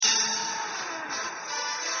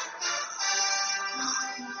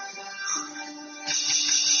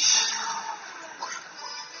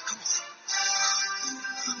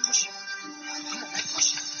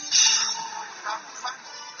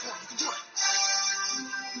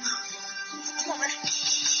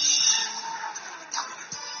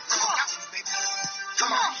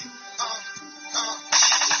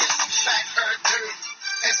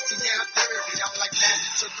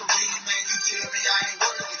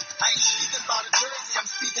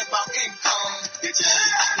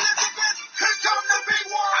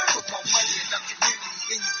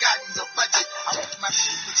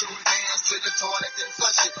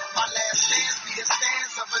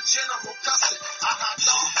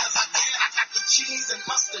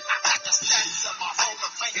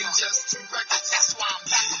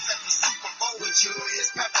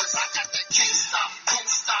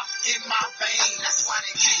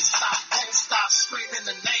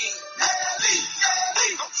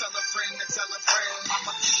friend to tell a friend.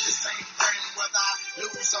 I'ma keep the same friend whether I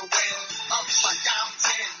lose or win. Up or down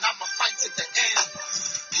 10, I'ma fight to the end.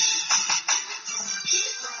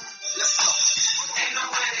 Let's go. Ain't no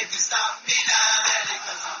way they can stop me now,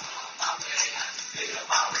 cause I'm on my way. I can feel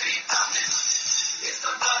my way coming. It's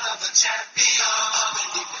the blood of a champion.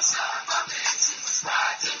 Deep inside my veins, it was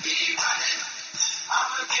right to be running.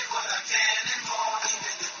 I'ma get what I can and more,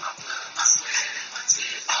 even if my blood, my sweat, and my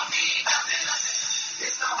tears don't mean nothing.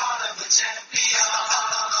 It's the heart of a champion.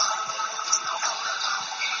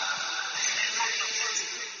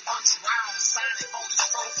 Punch round, signing on his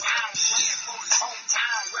profile, playing for his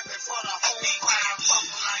hometown, repping for the home crowd.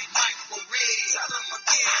 Bubble like Michael Red. Tell him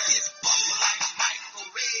again, it's bubble like Michael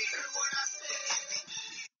Red. Hear what I said.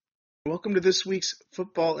 Welcome to this week's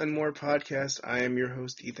Football and More podcast. I am your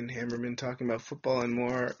host, Ethan Hammerman, talking about football and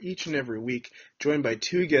more each and every week, joined by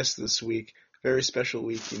two guests this week. Very special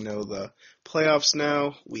week. You know, the playoffs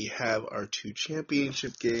now. We have our two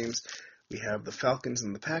championship games. We have the Falcons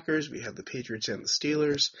and the Packers. We have the Patriots and the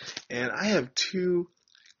Steelers. And I have two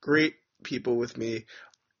great people with me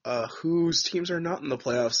whose teams are not in the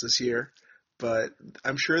playoffs this year, but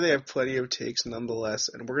I'm sure they have plenty of takes nonetheless,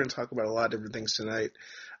 and we're going to talk about a lot of different things tonight.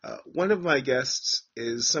 One of my guests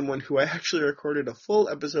is someone who I actually recorded a full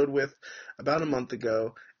episode with about a month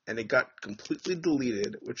ago, and it got completely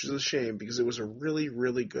deleted, which is a shame because it was a really,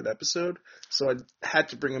 really good episode. So I had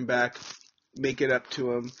to bring him back, make it up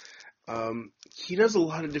to him. He does a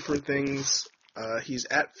lot of different things. He's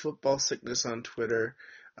at Football Sickness on Twitter.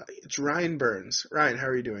 It's Ryan Burns. Ryan, how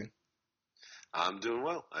are you doing? I'm doing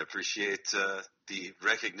well. I appreciate the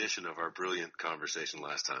recognition of our brilliant conversation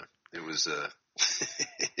last time. It was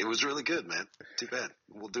it was really good, man. Too bad.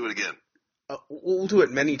 We'll do it again. We'll do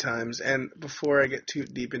it many times, and before I get too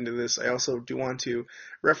deep into this, I also do want to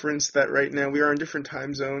reference that right now we are in different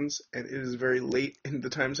time zones, and it is very late in the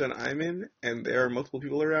time zone I'm in, and there are multiple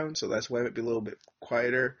people around, so that's why it might be a little bit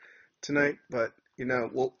quieter tonight, but, you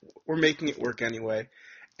know, we're making it work anyway.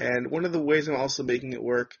 And one of the ways I'm also making it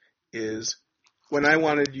work is when I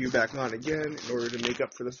wanted you back on again in order to make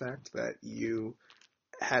up for the fact that you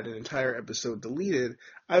had an entire episode deleted,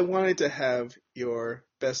 I wanted to have your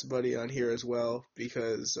best buddy on here as well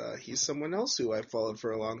because he's someone else who I've followed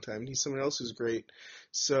for a long time. He's someone else who's great.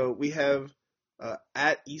 So we have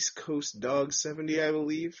at East Coast Dog 70, I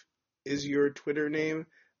believe, is your Twitter name.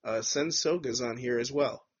 Send Sogah's on here as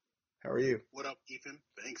well. How are you? What up, Ethan?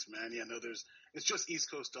 Thanks, man. Yeah, no, it's just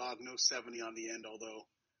East Coast Dog, no 70 on the end, although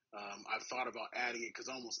I've thought about adding it because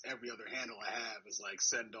almost every other handle I have is like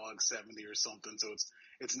Send Dog 70 or something, so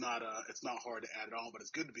it's not hard to add it on, but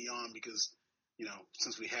it's good to be on because, you know,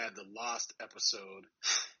 since we had the Lost episode,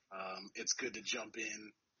 it's good to jump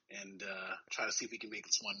in and try to see if we can make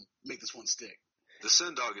this one stick. The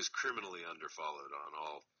Send Dog is criminally underfollowed on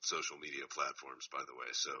all social media platforms, by the way,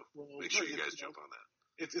 so make sure you guys jump on that.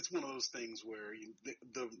 It's one of those things where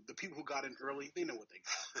the people who got in early, they know what they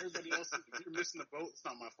got. Everybody else, if you're missing the boat, it's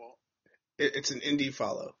not my fault. It's an indie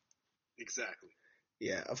follow. Exactly.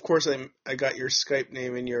 Yeah, of course I got your Skype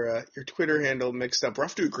name and your Twitter handle mixed up. We're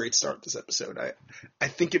off to a great start this episode. I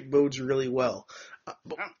think it bodes really well.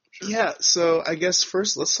 Sure. Yeah, so I guess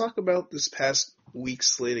first let's talk about this past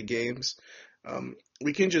week's slate of games.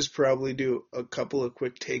 We can just probably do a couple of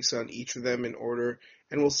quick takes on each of them in order,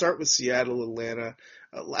 and we'll start with Seattle, Atlanta.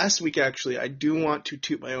 Last week, actually, I do want to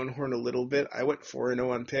toot my own horn a little bit. I went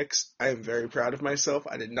 4-0 on picks. I am very proud of myself.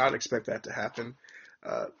 I did not expect that to happen.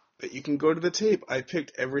 But you can go to the tape. I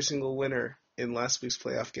picked every single winner in last week's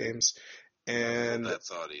playoff games. And that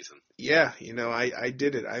thought, Ethan. Yeah, you know, I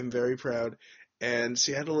did it. I'm very proud. And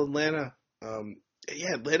Seattle, Atlanta,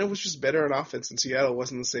 Atlanta was just better on offense, and Seattle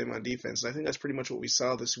wasn't the same on defense. And I think that's pretty much what we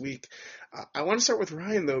saw this week. I want to start with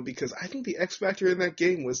Ryan, though, because I think the X factor in that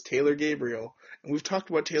game was Taylor Gabriel. And we've talked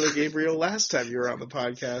about Taylor Gabriel last time you were on the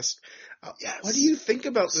podcast. Yes. What do you think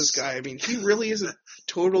about this guy? I mean, he really is a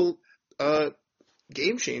total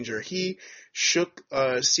game changer. He shook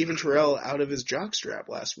Steven Terrell out of his jockstrap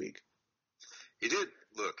last week. He did.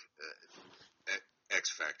 Look,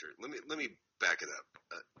 X factor. Let me back it up.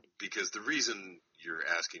 Because the reason you're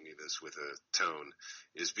asking me this with a tone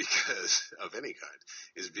is because of any kind,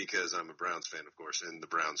 is because I'm a Browns fan, of course, and the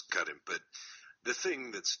Browns cut him. But the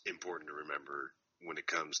thing that's important to remember when it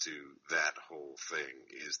comes to that whole thing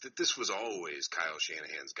is that this was always Kyle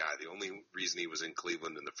Shanahan's guy. The only reason he was in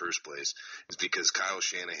Cleveland in the first place is because Kyle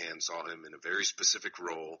Shanahan saw him in a very specific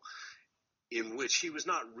role in which he was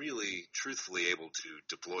not really truthfully able to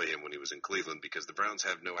deploy him when he was in Cleveland because the Browns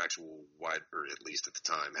have no actual wide, or at least at the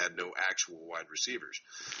time, had no actual wide receivers.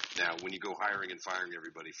 Now, when you go hiring and firing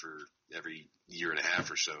everybody for every year and a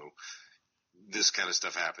half or so, this kind of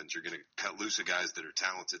stuff happens. You're going to cut loose of guys that are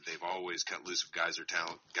talented. They've always cut loose of guys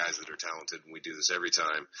that are talented, and we do this every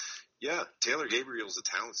time. Yeah, Taylor Gabriel's a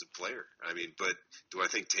talented player. I mean, but do I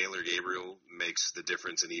think Taylor Gabriel makes the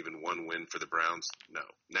difference in even one win for the Browns? No.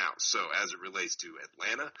 Now, so as it relates to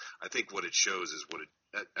Atlanta, I think what it shows is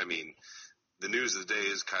the news of the day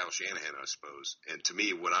is Kyle Shanahan, I suppose. And to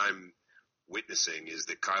me, what I'm witnessing is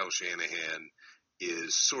that Kyle Shanahan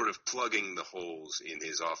is sort of plugging the holes in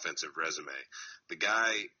his offensive resume. The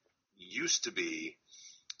guy used to be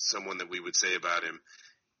someone that we would say about him,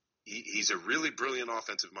 he's a really brilliant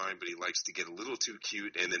offensive mind, but he likes to get a little too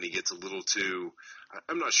cute, and then he gets a little too,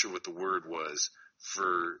 I'm not sure what the word was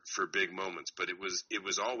for big moments, but it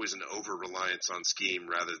was always an over-reliance on scheme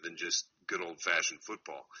rather than just good old-fashioned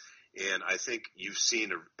football. And I think you've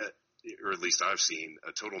seen or at least I've seen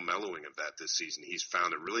a total mellowing of that this season. He's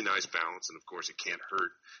found a really nice balance, and of course it can't hurt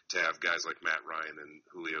to have guys like Matt Ryan and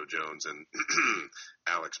Julio Jones and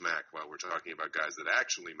Alex Mack while we're talking about guys that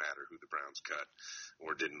actually matter who the Browns cut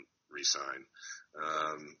or didn't re-sign.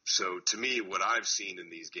 So to me, what I've seen in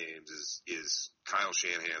these games is Kyle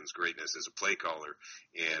Shanahan's greatness as a play caller,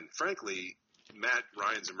 and frankly, Matt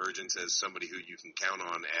Ryan's emergence as somebody who you can count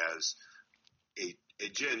on as a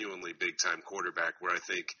genuinely big-time quarterback, where I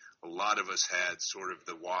think a lot of us had sort of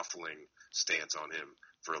the waffling stance on him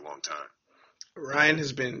for a long time. Ryan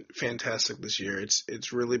has been fantastic this year.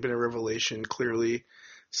 It's really been a revelation. Clearly,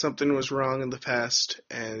 something was wrong in the past,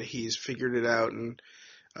 and he's figured it out, and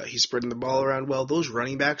he's spreading the ball around well. Those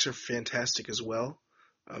running backs are fantastic as well.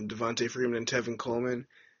 Devontae Freeman and Tevin Coleman.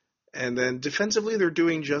 And then defensively, they're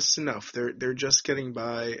doing just enough. They're just getting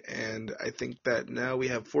by, and I think that now we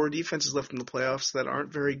have 4 defenses left in the playoffs that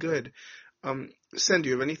aren't very good. Sen, do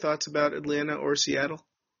you have any thoughts about Atlanta or Seattle?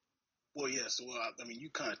 Well, yeah. So, you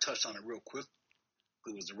kind of touched on it real quick.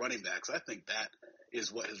 It was the running backs. I think that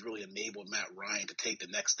is what has really enabled Matt Ryan to take the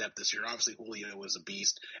next step this year. Obviously, Julio was a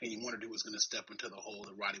beast, and you wondered who was going to step into the hole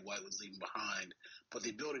that Roddy White was leaving behind. But the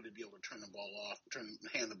ability to be able to hand the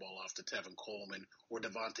ball off to Tevin Coleman or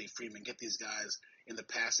Devontae Freeman, get these guys in the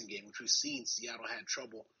passing game, which we've seen Seattle had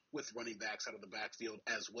trouble with running backs out of the backfield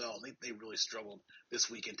as well. They really struggled this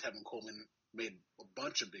week, and Tevin Coleman made a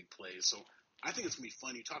bunch of big plays. So I think it's going to be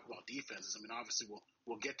fun. You talk about defenses. Obviously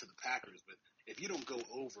we'll get to the Packers, but if you don't go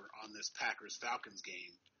over on this Packers-Falcons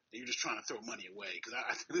game, then you're just trying to throw money away. Because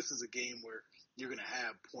I think this is a game where you're going to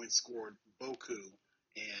have points scored beaucoup.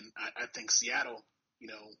 And I think Seattle,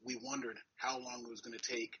 we wondered how long it was going to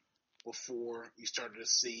take before you started to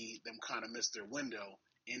see them kind of miss their window.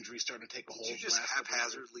 Injuries starting to take a hold. Did you just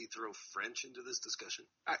haphazardly throw French into this discussion?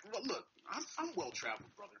 Well, look, I'm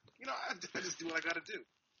well-traveled, brother. I just do what I got to do.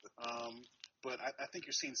 But I think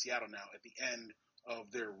you're seeing Seattle now at the end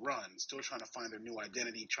of their run, still trying to find their new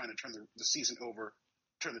identity, trying to turn the season over,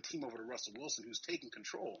 turn the team over to Russell Wilson, who's taking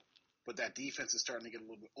control. But that defense is starting to get a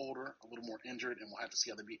little bit older, a little more injured, and we'll have to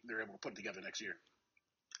see how they're able to put it together next year.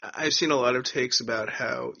 I've seen a lot of takes about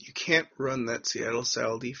how you can't run that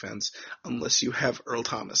Seattle-style defense unless you have Earl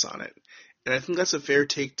Thomas on it. And I think that's a fair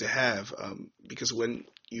take to have, because when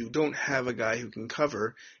you don't have a guy who can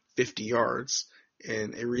cover 50 yards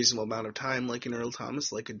in a reasonable amount of time, like an Earl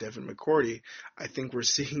Thomas, like a Devin McCourty, I think we're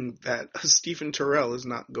seeing that Stephen Terrell is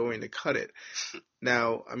not going to cut it.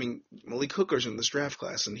 Now, Malik Hooker's in this draft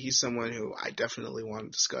class, and he's someone who I definitely want to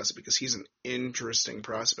discuss because he's an interesting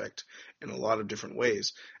prospect in a lot of different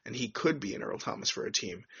ways, and he could be an Earl Thomas for a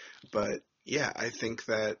team. But, yeah, I think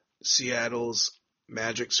that Seattle's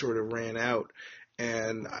magic sort of ran out,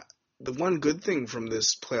 and the one good thing from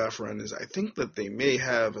this playoff run is I think that they may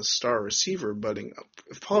have a star receiver budding up.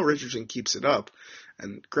 If Paul Richardson keeps it up,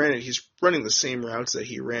 and granted he's running the same routes that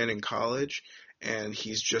he ran in college, and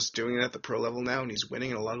he's just doing it at the pro level now, and he's winning,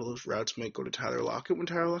 and a lot of those routes might go to Tyler Lockett when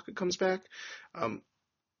Tyler Lockett comes back.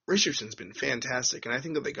 Richardson's been fantastic, and I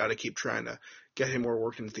think that they got to keep trying to get him more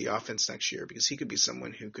work into the offense next year because he could be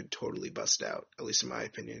someone who could totally bust out, at least in my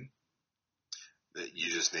opinion.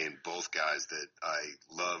 You just named both guys that I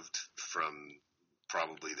loved from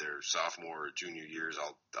probably their sophomore or junior years.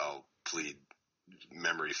 I'll plead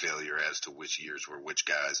memory failure as to which years were which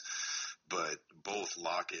guys, but both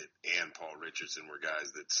Lockett and Paul Richardson were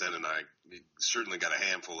guys that Sen and I certainly got a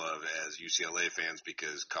handful of as UCLA fans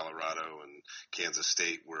because Colorado and Kansas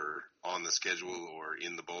State were on the schedule or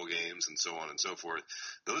in the bowl games and so on and so forth.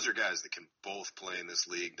 Those are guys that can both play in this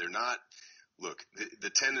league. They're not – look,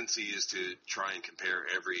 the tendency is to try and compare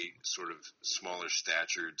every sort of smaller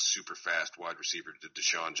statured, super fast wide receiver to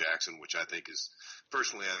Deshaun Jackson, which I think is –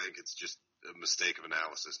 personally, I think it's just a mistake of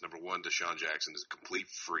analysis. Number one, Deshaun Jackson is a complete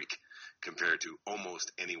freak compared to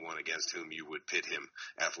almost anyone against whom you would pit him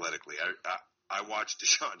athletically. I watched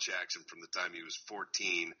Deshaun Jackson from the time he was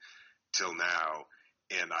 14 till now,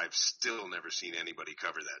 and I've still never seen anybody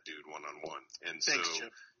cover that dude one-on-one. And Thanks, so,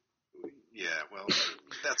 Chip. yeah, well,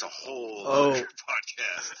 that's a whole Oh. other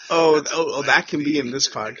podcast. Oh, that can be in this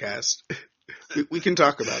podcast. we can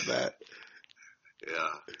talk about that.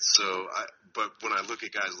 Yeah. So, but when I look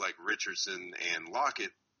at guys like Richardson and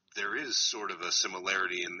Lockett, there is sort of a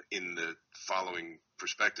similarity in the following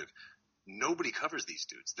perspective. Nobody covers these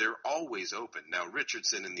dudes. They're always open. Now,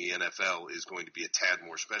 Richardson in the NFL is going to be a tad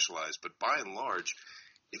more specialized, but by and large,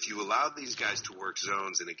 if you allow these guys to work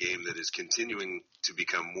zones in a game that is continuing to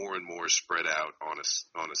become more and more spread out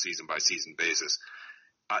on a season-by-season basis,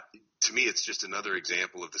 to me, it's just another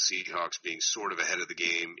example of the Seahawks being sort of ahead of the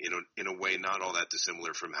game in a way not all that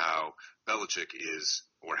dissimilar from how Belichick is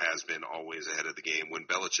or has been always ahead of the game. When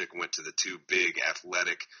Belichick went to the two big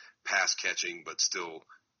athletic pass-catching but still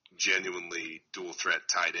genuinely dual-threat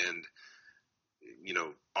tight end,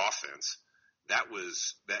 offense,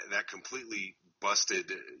 that completely busted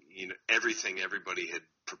everything everybody had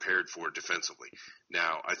prepared for defensively.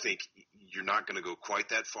 Now, I think you're not going to go quite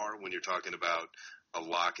that far when you're talking about a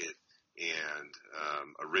Lockett and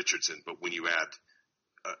a Richardson, but when you add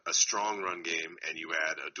a strong run game and you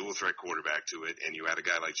add a dual threat quarterback to it and you add a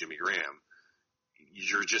guy like Jimmy Graham,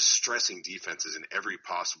 you're just stressing defenses in every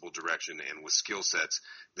possible direction and with skill sets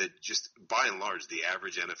that just, by and large, the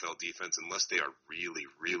average NFL defense, unless they are really,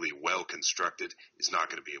 really well constructed, is not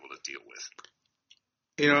going to be able to deal with.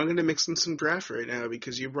 I'm going to mix in some draft right now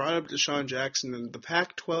because you brought up Deshaun Jackson and the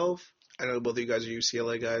Pac-12. I know both of you guys are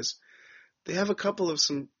UCLA guys. They have a couple of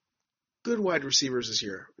some good wide receivers this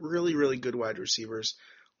year. Really, really good wide receivers.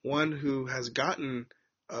 One who has gotten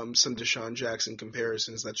some Deshaun Jackson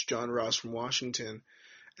comparisons. That's John Ross from Washington.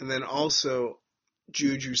 And then also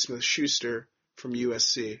Juju Smith-Schuster from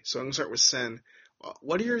USC. So I'm going to start with Sen.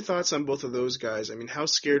 What are your thoughts on both of those guys? I mean, how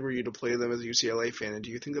scared were you to play them as a UCLA fan? And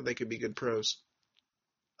do you think that they could be good pros?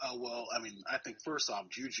 I think first off,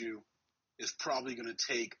 Juju is probably going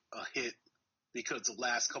to take a hit because the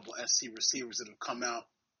last couple SC receivers that have come out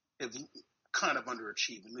have kind of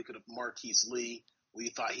underachieved. Look at Marquise Lee, where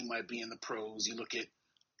you thought he might be in the pros. You look at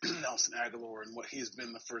Nelson Aguilar and what he's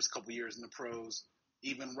been the first couple years in the pros.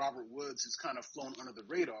 Even Robert Woods, who's kind of flown under the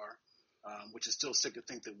radar, which is still sick to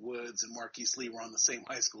think that Woods and Marquise Lee were on the same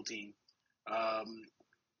high school team.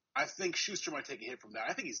 I think Schuster might take a hit from that.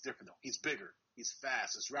 I think he's different, though. He's bigger. He's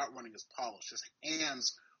fast. His route running is polished. His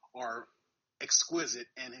hands are exquisite,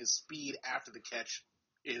 and his speed after the catch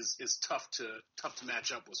is tough to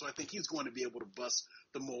match up with. So I think he's going to be able to bust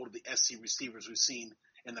the mold of the SC receivers we've seen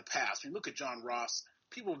in the past. When you look at John Ross,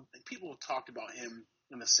 people have talked about him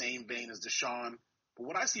in the same vein as Deshaun, but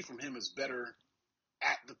what I see from him is better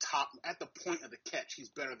at the point of the catch. He's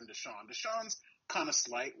better than Deshaun. Deshaun's kind of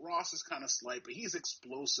slight. Ross is kind of slight, but he's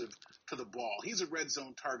explosive to the ball. He's a red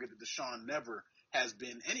zone target that Deshaun never has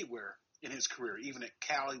been anywhere in his career. Even at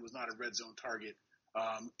Cal, he was not a red zone target.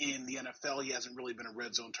 In the NFL, he hasn't really been a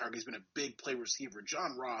red zone target. He's been a big play receiver.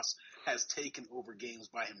 John Ross has taken over games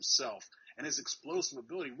by himself. And his explosive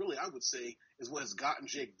ability, really, I would say, is what has gotten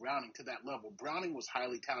Jake Browning to that level. Browning was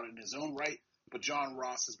highly touted in his own right, but John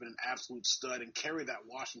Ross has been an absolute stud and carried that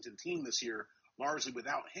Washington team this year. Largely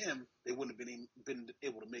without him, they wouldn't have been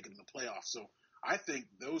able to make it in the playoffs. So I think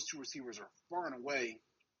those two receivers are far and away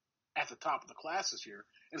at the top of the class this year.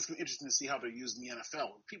 And it's going to be interesting to see how they're used in the NFL.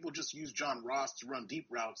 If people just use John Ross to run deep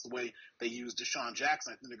routes the way they use Deshaun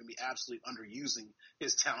Jackson, I think they're going to be absolutely underusing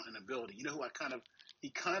his talent and ability. You know who he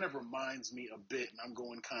kind of reminds me a bit, and I'm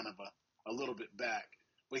going kind of a little bit back,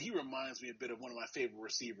 but he reminds me a bit of one of my favorite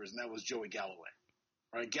receivers, and that was Joey Galloway.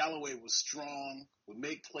 Right, Galloway was strong, would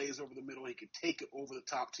make plays over the middle. He could take it over the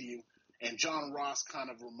top to you. And John Ross kind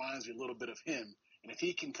of reminds me a little bit of him. And if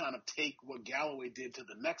he can kind of take what Galloway did to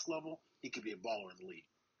the next level, he could be a baller in the league.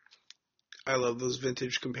 I love those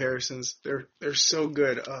vintage comparisons. They're so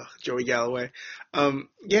good. Joey Galloway.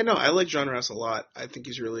 I like John Ross a lot. I think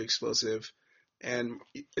he's really explosive. And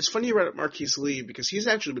it's funny you brought up Marquise Lee because he's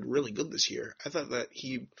actually been really good this year. I thought that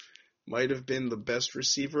he might have been the best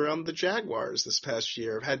receiver on the Jaguars this past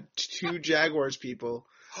year. I've had two Jaguars people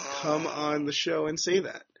come on the show and say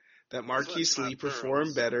that Marquise Lee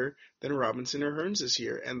performed better than Robinson or Hearns this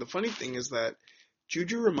year. And the funny thing is that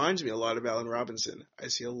Juju reminds me a lot of Allen Robinson. I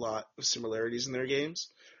see a lot of similarities in their games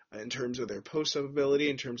in terms of their post-up ability,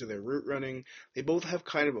 in terms of their route running. They both have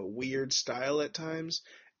kind of a weird style at times.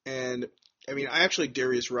 And I actually like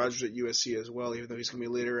Darius Rogers at USC as well, even though he's going to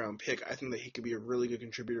be a later round pick. I think that he could be a really good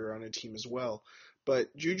contributor on a team as well.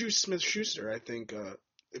 But Juju Smith-Schuster, I think,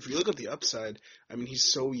 if you look at the upside,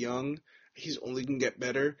 he's so young. He's only going to get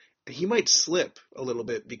better. he might slip a little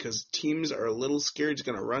bit because teams are a little scared he's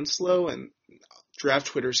going to run slow, and draft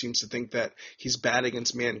Twitter seems to think that he's bad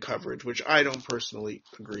against man coverage, which I don't personally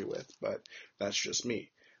agree with, but that's just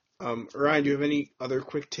me. Ryan, do you have any other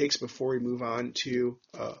quick takes before we move on to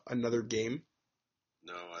another game?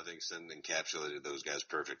 No, I think Sin encapsulated those guys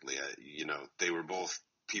perfectly. They were both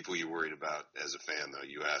people you worried about as a fan, though.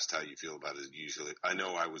 You asked how you feel about it usually. I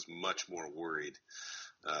know I was much more worried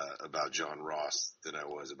about John Ross than I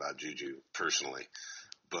was about Juju personally,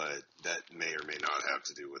 but that may or may not have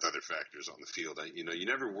to do with other factors on the field. You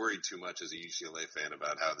never worried too much as a UCLA fan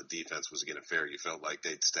about how the defense was going to fare. You felt like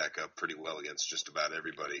they'd stack up pretty well against just about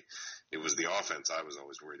everybody. It was the offense I was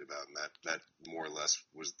always worried about, and that more or less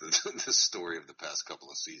was the story of the past couple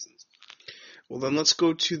of seasons. Well, then let's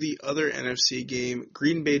go to the other NFC game,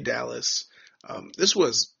 Green Bay Dallas. This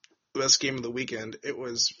was the best game of the weekend. It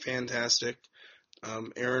was fantastic.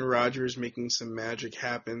 Aaron Rodgers making some magic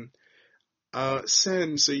happen.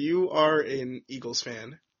 Sen, so you are an Eagles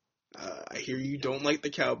fan. I hear you don't like the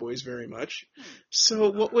Cowboys very much. So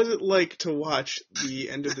what was it like to watch the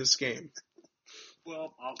end of this game?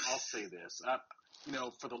 Well, I'll say this.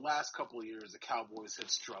 For the last couple of years, the Cowboys have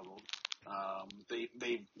struggled.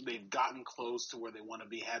 They've gotten close to where they want to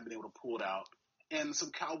be, haven't been able to pull it out, and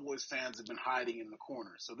some Cowboys fans have been hiding in the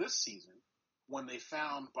corner. So this season, when they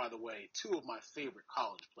found, by the way, two of my favorite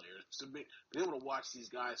college players, to be able to watch these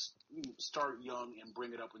guys start young and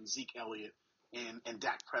bring it up in Zeke Elliott and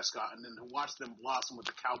Dak Prescott, and then to watch them blossom with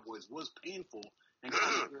the Cowboys was painful. And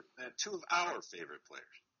kind of that two of our favorite players.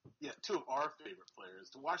 Yeah, two of our favorite players.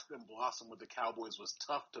 To watch them blossom with the Cowboys was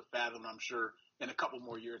tough to fathom. I'm sure in a couple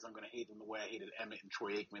more years I'm going to hate them the way I hated Emmett and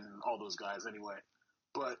Troy Aikman and all those guys anyway.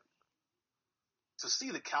 But to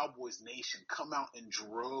see the Cowboys nation come out in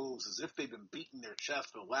droves as if they've been beating their chest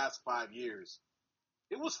for the last 5 years,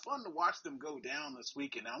 it was fun to watch them go down this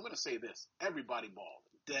weekend. Now, I'm going to say this. Everybody balled.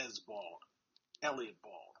 Dez balled. Elliott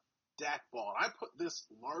balled. Dak balled. I put this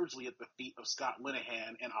largely at the feet of Scott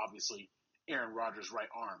Linehan and obviously Aaron Rodgers' right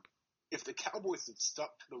arm. If the Cowboys had stuck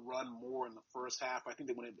to the run more in the first half, I think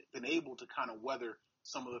they would have been able to kind of weather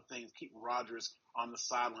some of the things, keep Rodgers on the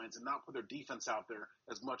sidelines and not put their defense out there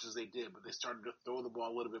as much as they did. But they started to throw the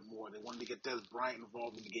ball a little bit more. They wanted to get Dez Bryant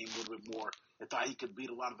involved in the game a little bit more. They thought he could beat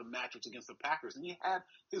a lot of the matchups against the Packers. And he had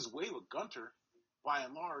his way with Gunter by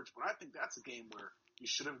and large, but I think that's a game where you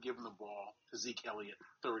should have given the ball to Zeke Elliott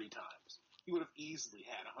 30 times. He would have easily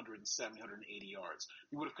had 170, 180 yards.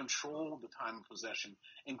 He would have controlled the time of possession,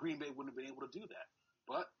 and Green Bay wouldn't have been able to do that.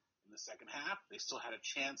 But in the second half, they still had a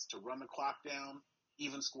chance to run the clock down,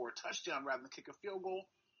 even score a touchdown rather than kick a field goal,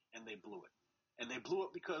 and they blew it. And they blew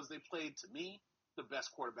it because they played, to me, the best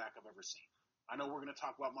quarterback I've ever seen. I know we're going to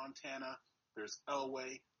talk about Montana. There's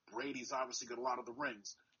Elway. Brady's obviously got a lot of the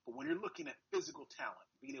rings. But when you're looking at physical talent,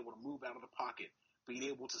 being able to move out of the pocket, being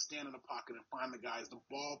able to stand in the pocket and find the guys, the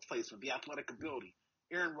ball placement, the athletic ability,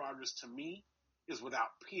 Aaron Rodgers, to me, is without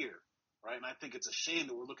peer, right? And I think it's a shame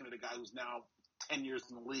that we're looking at a guy who's now 10 years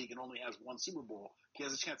in the league and only has one Super Bowl. He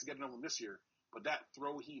has a chance to get another one this year. But that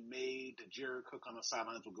throw he made to Jared Cook on the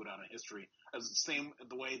sidelines will go down in history as the same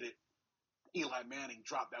the way that Eli Manning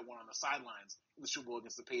dropped that one on the sidelines in the Super Bowl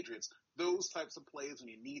against the Patriots. Those types of plays, when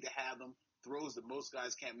you need to have them, throws that most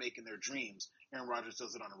guys can't make in their dreams, Aaron Rodgers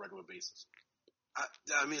does it on a regular basis. I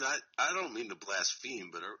don't mean to blaspheme,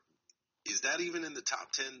 but is that even in the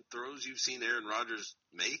top 10 throws you've seen Aaron Rodgers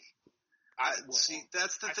make? See,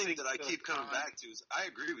 that's the thing that I keep coming back to is I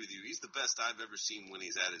agree with you. He's the best I've ever seen when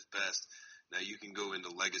he's at his best. Now, you can go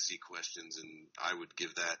into legacy questions, and I would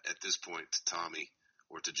give that at this point to Tommy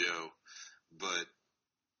or to Joe. But,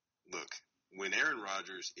 look, when Aaron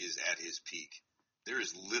Rodgers is at his peak, there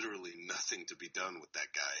is literally nothing to be done with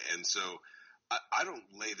that guy. And so I don't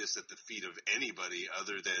lay this at the feet of anybody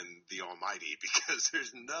other than the Almighty because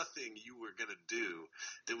there's nothing you were going to do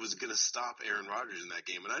that was going to stop Aaron Rodgers in that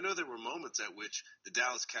game. And I know there were moments at which the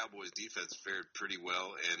Dallas Cowboys defense fared pretty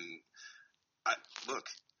well. And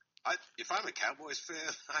if I'm a Cowboys fan,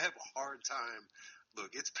 I have a hard time.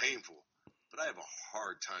 Look, it's painful, but I have a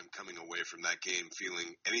hard time coming away from that game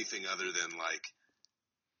feeling anything other than like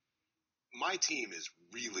my team is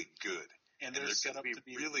really good. And they're set up to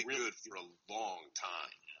be really good for a long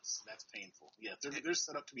time. Yes, that's painful. Yeah, they're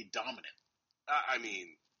set up to be dominant. I mean,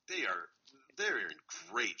 they're in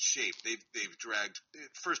great shape. They've dragged.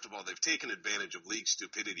 First of all, they've taken advantage of league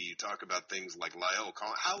stupidity. You talk about things like La'el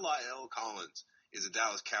Collins. How La'el Collins is a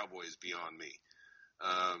Dallas Cowboy is beyond me.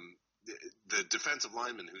 The defensive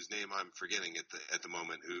lineman whose name I'm forgetting at the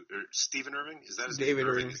moment, Stephen Irving, is that his name? David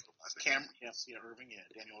Irving. Is the last name. Irving,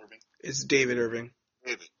 Daniel Irving. It's David Irving.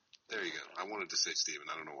 David. There you go. I wanted to say Steven.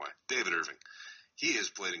 I don't know why. David Irving. he has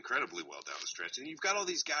played incredibly well down the stretch. And you've got all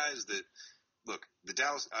these guys that, look, the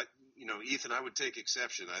Dallas, Ethan, I would take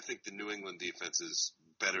exception. I think the New England defense is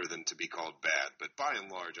better than to be called bad. But by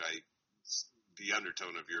and large, the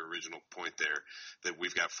undertone of your original point there, that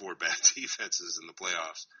we've got 4 bad defenses in the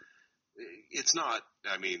playoffs, it's not.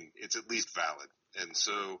 I mean, it's at least valid. And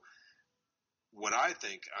so what I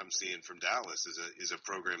think I'm seeing from Dallas is a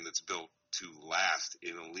program that's built to last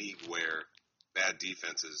in a league where bad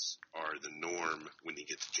defenses are the norm when you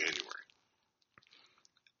get to January.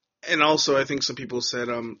 And also, I think some people said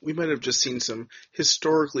we might have just seen some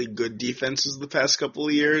historically good defenses the past couple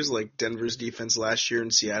of years, like Denver's defense last year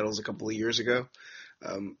and Seattle's a couple of years ago.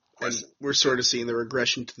 And we're sort of seeing the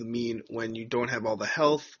regression to the mean when you don't have all the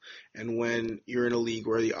health and when you're in a league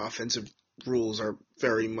where the offensive rules are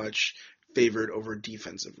very much favored over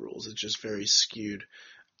defensive rules. It's just very skewed.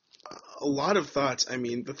 A lot of thoughts. I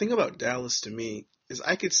mean, the thing about Dallas to me is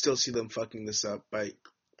I could still see them fucking this up by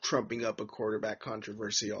trumping up a quarterback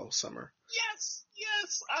controversy all summer. Yes.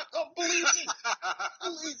 Believe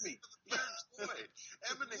me. There's joy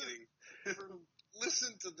emanating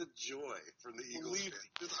listen to the joy from the Eagles.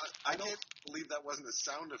 I can't believe that wasn't a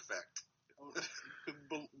sound effect.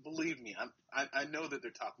 Believe me, I know that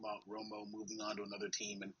they're talking about Romo moving on to another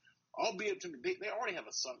team, and albeit they already have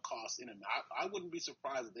a sunk cost in him. I wouldn't be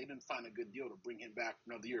surprised if they didn't find a good deal to bring him back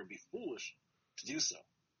for another year. It'd be foolish to do so,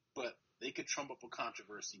 but they could trump up a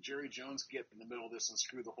controversy. Jerry Jones could get in the middle of this and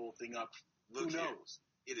screw the whole thing up. Who knows?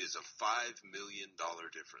 It is a $5 million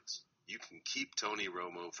difference. You can keep Tony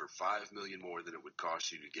Romo for $5 million more than it would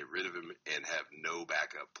cost you to get rid of him and have no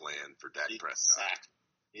backup plan for Dak Prescott.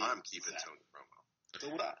 Exactly. I'm keeping Tony Romo. So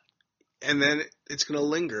would I. And then it's going to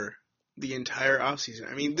linger the entire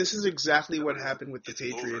offseason. I mean, this is exactly what happened with the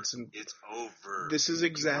Patriots. And it's over. This is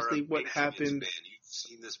exactly what happened. You've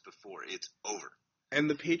seen this before. It's over. And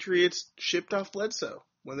the Patriots shipped off Bledsoe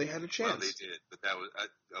when they had a chance. Well, they did, but that was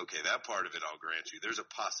okay. That part of it, I'll grant you. There's a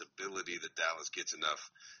possibility that Dallas gets enough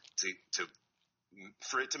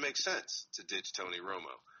for it to make sense to ditch Tony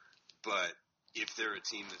Romo. But if they're a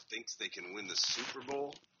team that thinks they can win the Super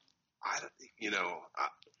Bowl, I don't know.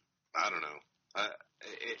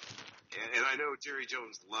 And I know Jerry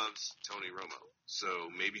Jones loves Tony Romo, so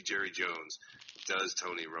maybe Jerry Jones does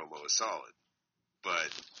Tony Romo a solid, but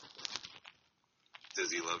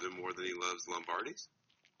does he love him more than he loves Lombardi's?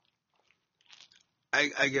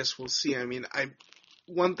 I guess we'll see. I mean,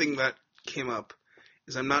 one thing that came up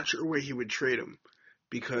is I'm not sure where he would trade him,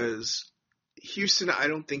 because Houston, I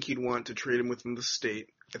don't think he'd want to trade him within the state.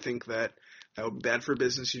 I think that would be bad for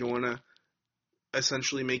business. You don't want to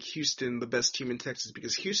essentially make Houston the best team in Texas,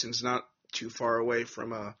 because Houston's not too far away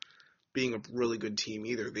from being a really good team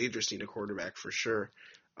either. They just need a quarterback for sure.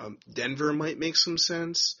 Denver might make some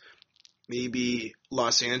sense. Maybe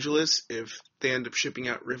Los Angeles if they end up shipping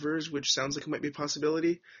out Rivers, which sounds like it might be a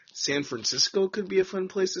possibility. San Francisco could be a fun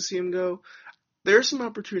place to see him go. There are some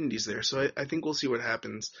opportunities there, so I think we'll see what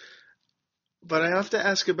happens. But I have to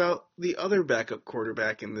ask about the other backup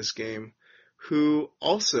quarterback in this game, who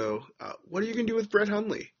also, what are you going to do with Brett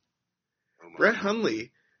Hundley? Brett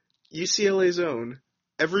Hundley, UCLA's own,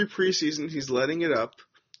 every preseason he's letting it up,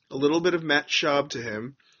 a little bit of Matt Schaub to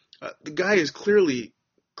him. The guy is clearly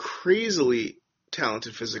crazily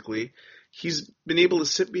talented physically. He's been able to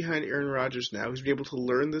sit behind Aaron Rodgers now. He's been able to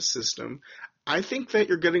learn the system. I think that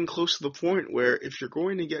you're getting close to the point where if you're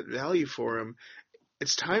going to get value for him,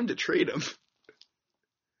 it's time to trade him.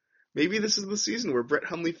 Maybe this is the season where Brett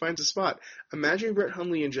Hundley finds a spot. Imagine Brett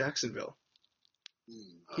Hundley in Jacksonville.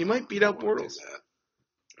 He might beat out Bortles.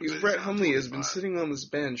 Because Brett Hundley has been sitting on this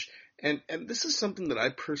bench, and this is something that I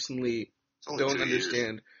personally don't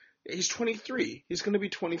understand. He's 23. He's going to be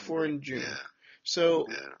 24 in June. Yeah. So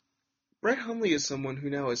Brett Hundley is someone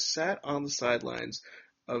who now has sat on the sidelines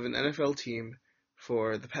of an NFL team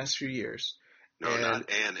for the past few years. No,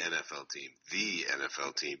 not an NFL team. The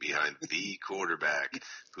NFL team behind the quarterback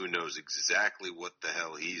who knows exactly what the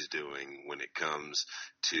hell he's doing when it comes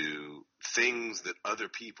to things that other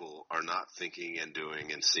people are not thinking and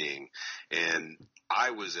doing and seeing. And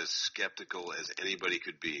I was as skeptical as anybody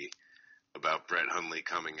could be about Brett Hundley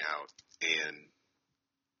coming out, and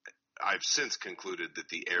I've since concluded that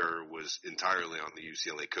the error was entirely on the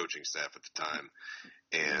UCLA coaching staff at the time,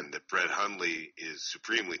 and that Brett Hundley is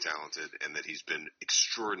supremely talented and that he's been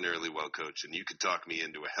extraordinarily well coached, and you could talk me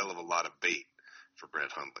into a hell of a lot of bait for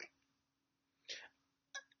Brett Hundley.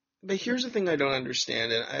 But here's the thing I don't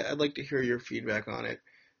understand, and I'd like to hear your feedback on it.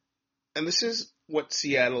 And this is what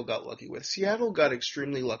Seattle got lucky with. Seattle got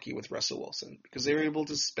extremely lucky with Russell Wilson because they were able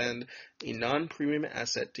to spend a non-premium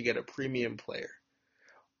asset to get a premium player.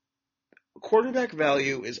 quarterback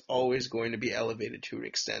value is always going to be elevated to an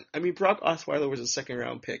extent. I mean, Brock Osweiler was a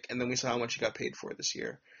second-round pick, and then we saw how much he got paid for this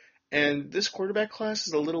year. And this quarterback class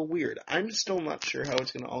is a little weird. I'm still not sure how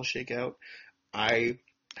it's going to all shake out. I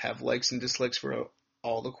have likes and dislikes for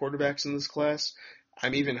all the quarterbacks in this class.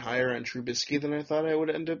 I'm even higher on Trubisky than I thought I would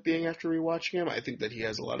end up being after rewatching him. I think that he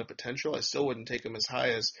has a lot of potential. I still wouldn't take him as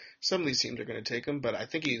high as some of these teams are going to take him, but I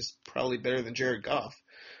think he's probably better than Jared Goff.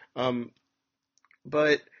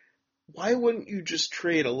 But why wouldn't you just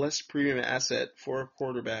trade a less premium asset for a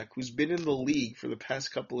quarterback who's been in the league for the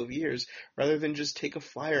past couple of years rather than just take a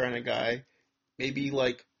flyer on a guy maybe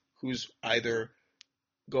like who's either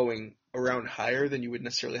going around higher than you would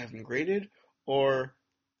necessarily have him graded or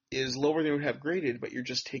is lower than you would have graded, but you're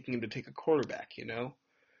just taking him to take a quarterback, you know?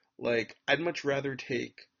 Like, I'd much rather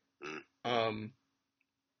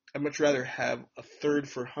have a third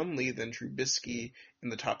for Hundley than Trubisky in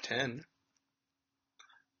the top 10.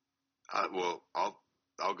 Well, I'll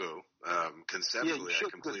go. Conceptually, I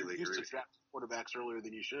completely agree. You should draft quarterbacks earlier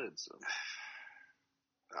than you should. So,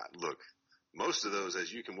 look, most of those,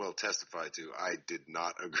 as you can well testify to, I did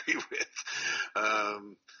not agree with.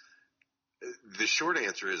 The short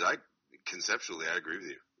answer is, conceptually I agree with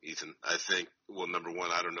you, Ethan. I think, well, number one,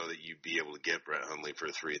 I don't know that you'd be able to get Brett Hundley for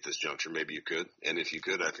a 3 at this juncture. Maybe you could, and if you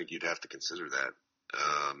could, I think you'd have to consider that.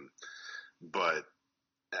 But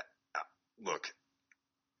look.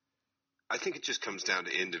 I think it just comes down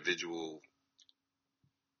to individual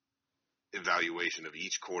evaluation of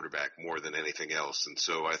each quarterback more than anything else. And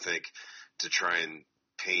so I think to try and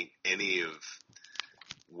paint any of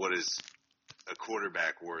what is a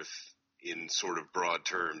quarterback worth in sort of broad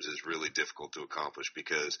terms is really difficult to accomplish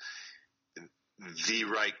because the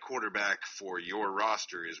right quarterback for your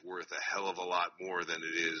roster is worth a hell of a lot more than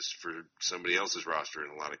it is for somebody else's roster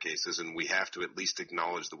in a lot of cases. And we have to at least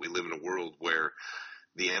acknowledge that we live in a world where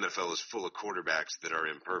the NFL is full of quarterbacks that are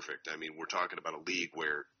imperfect. I mean, we're talking about a league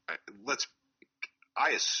where I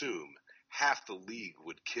assume half the league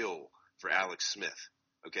would kill for Alex Smith.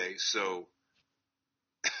 Okay. So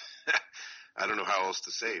I don't know how else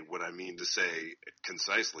to say what I mean to say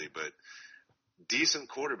concisely, but decent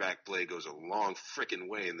quarterback play goes a long frickin'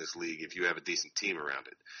 way in this league if you have a decent team around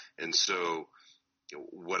it. And so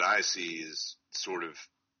what I see is sort of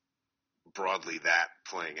broadly that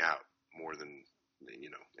playing out more than,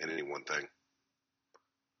 in any one thing.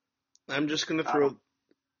 I'm just going to throw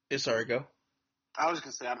 – sorry, go. I was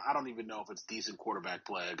going to say, I don't even know if it's decent quarterback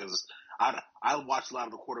play because I watch a lot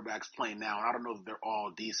of the quarterbacks playing now, and I don't know that they're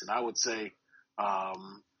all decent. I would say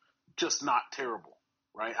just not terrible,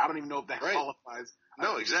 right? I don't even know if that qualifies.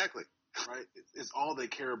 No, exactly. Right? It's all they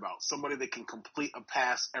care about. Somebody that can complete a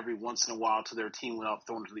pass every once in a while to their team without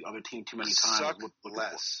throwing to the other team too many times. Suck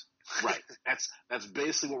less. Right. That's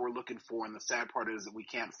basically what we're looking for. And the sad part is that we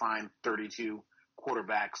can't find 32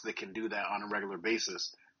 quarterbacks that can do that on a regular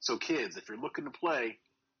basis. So kids, if you're looking to play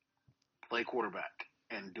quarterback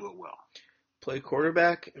and do it well. Play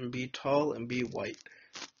quarterback and be tall and be white.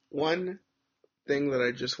 One thing that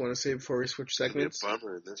I just want to say before we switch segments. It's a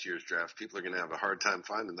bummer in this year's draft. People are going to have a hard time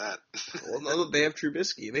finding that. Well, no, they have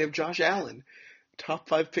Trubisky. They have Josh Allen. Top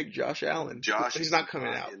 5 pick Josh Allen. He's not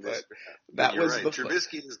coming out, but that was right.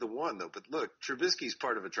 Trubisky is the one, though. But look, Trubisky's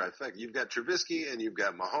part of a trifecta. You've got Trubisky, and you've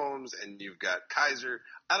got Mahomes, and you've got Kaiser.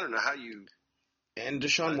 I don't know how you – and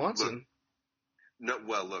Deshaun Watson.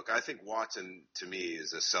 Look, I think Watson, to me,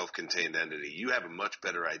 is a self-contained entity. You have a much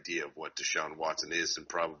better idea of what Deshaun Watson is and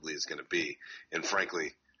probably is going to be. And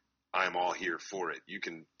frankly, I'm all here for it. You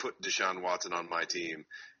can put Deshaun Watson on my team,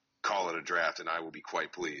 call it a draft, and I will be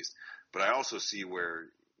quite pleased. But I also see where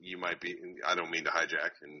you might be – I don't mean to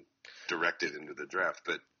hijack and direct it into the draft,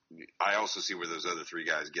 but I also see where those other 3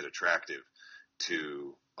 guys get attractive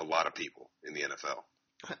to a lot of people in the NFL.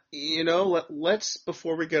 Let's –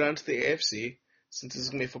 before we get on to the AFC, since this is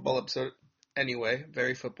going to be a football episode anyway,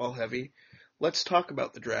 very football heavy, let's talk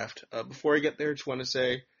about the draft. Before I get there, I just want to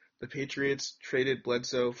say the Patriots traded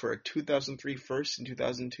Bledsoe for a 2003 first in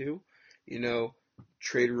 2002.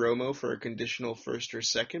 Trade Romo for a conditional first or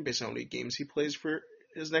second based on how many games he plays for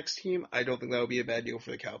his next team. I don't think that would be a bad deal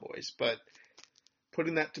for the Cowboys. But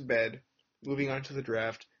putting that to bed, moving on to the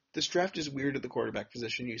draft. This draft is weird at the quarterback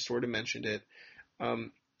position. You sort of mentioned it.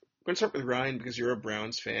 I'm going to start with Ryan because you're a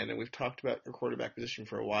Browns fan, and we've talked about your quarterback position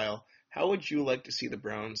for a while. How would you like to see the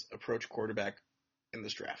Browns approach quarterback in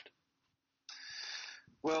this draft?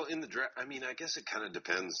 Well, in the draft, I mean, I guess it kind of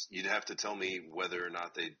depends. You'd have to tell me whether or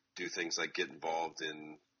not they do things like get involved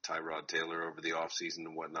in Tyrod Taylor over the offseason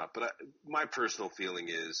and whatnot. But my personal feeling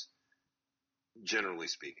is, generally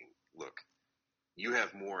speaking, look, you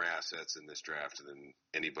have more assets in this draft than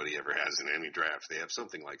anybody ever has in any draft. They have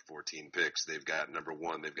something like 14 picks. They've got number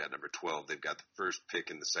 1, they've got number 12, they've got the first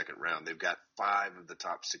pick in the second round. They've got 5 of the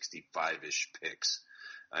top 65-ish picks.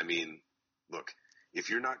 I mean, look, if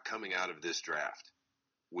you're not coming out of this draft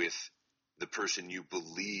with the person you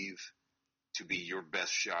believe to be your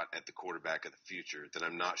best shot at the quarterback of the future, then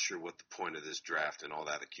I'm not sure what the point of this draft and all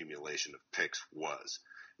that accumulation of picks was.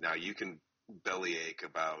 Now, you can bellyache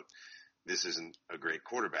about this isn't a great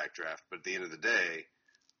quarterback draft, but at the end of the day,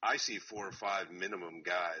 I see 4 or 5 minimum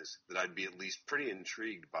guys that I'd be at least pretty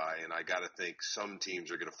intrigued by, and I got to think some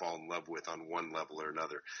teams are going to fall in love with on one level or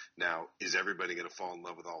another. Now, is everybody going to fall in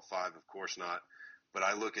love with all 5? Of course not. But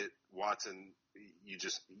I look at Watson. You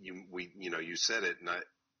said it, and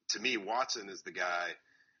to me, Watson is the guy.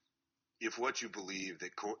 If what you believe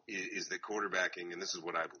is that quarterbacking, and this is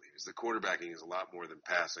what I believe, is that quarterbacking is a lot more than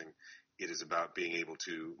passing. It is about being able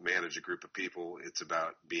to manage a group of people. It's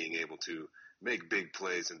about being able to make big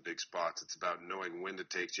plays in big spots. It's about knowing when to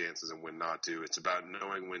take chances and when not to. It's about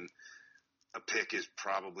knowing when a pick is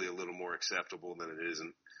probably a little more acceptable than it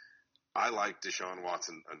isn't. I like Deshaun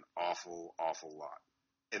Watson an awful, awful lot.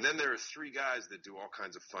 And then there are 3 guys that do all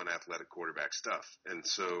kinds of fun athletic quarterback stuff. And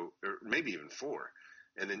so, or maybe even 4.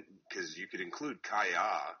 And then, because you could include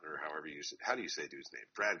Kaya, or however how do you say dude's name?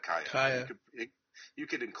 Brad Kaya. Kaya. You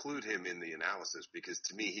could include him in the analysis because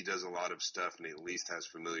to me, he does a lot of stuff and he at least has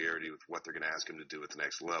familiarity with what they're going to ask him to do at the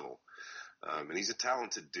next level. And he's a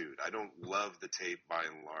talented dude. I don't love the tape by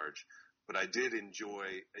and large, but I did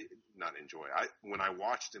when I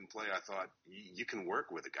watched him play, I thought you can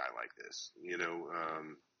work with a guy like this,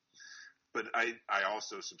 but I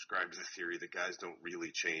also subscribe to the theory that guys don't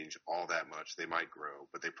really change all that much. They might grow,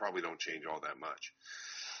 but they probably don't change all that much.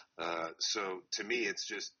 So to me, it's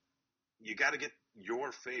just, you got to get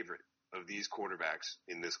your favorite of these quarterbacks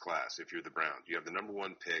in this class. If you're the Browns, you have the number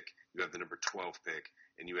 1 pick, you have the number 12 pick,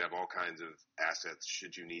 and you have all kinds of assets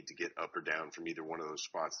should you need to get up or down from either one of those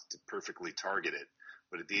spots to perfectly target it.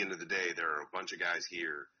 But at the end of the day, there are a bunch of guys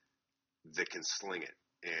here that can sling it,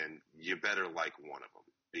 and you better like one of them,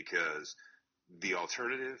 because the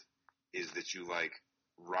alternative is that you like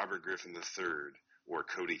Robert Griffin III or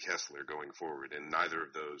Cody Kessler going forward, and neither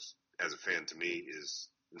of those, as a fan to me, is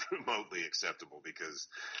remotely acceptable because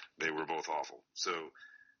they were both awful. So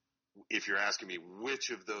if you're asking me which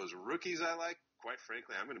of those rookies I like, quite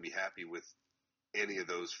frankly, I'm going to be happy with any of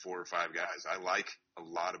those 4 or 5 guys. I like a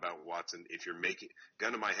lot about Watson. If you're making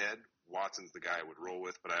gun to my head, Watson's the guy I would roll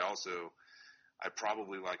with, but I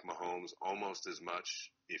probably like Mahomes almost as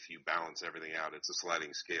much if you balance everything out. It's a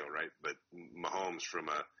sliding scale, right? But Mahomes, from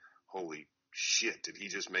a holy shit, did he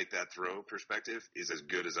just make that throw perspective, is as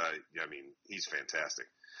good as I mean, he's fantastic.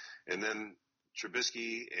 And then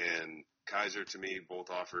Trubisky and Kaiser, to me,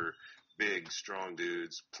 both offer big, strong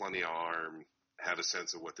dudes, plenty of arm, have a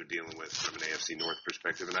sense of what they're dealing with from an AFC North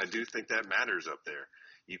perspective. And I do think that matters up there.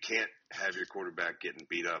 You can't have your quarterback getting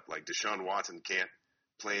beat up. Like Deshaun Watson can't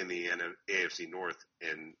play in the AFC North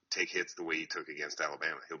and take hits the way he took against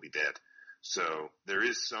Alabama. He'll be dead. So there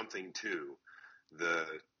is something to the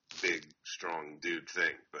big, strong dude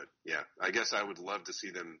thing. But, yeah, I guess I would love to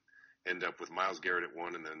see them end up with Myles Garrett at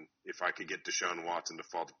 1, and then if I could get Deshaun Watson to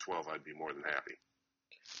fall to 12, I'd be more than happy.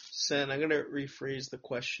 Sen, I'm going to rephrase the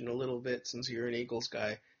question a little bit since you're an Eagles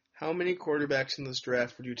guy. How many quarterbacks in this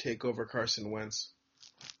draft would you take over Carson Wentz?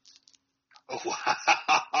 Oh,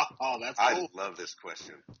 wow. That's cool. I love this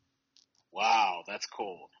question. Wow, that's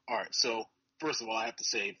cold. All right, so first of all, I have to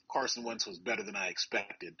say Carson Wentz was better than I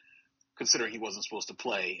expected, considering he wasn't supposed to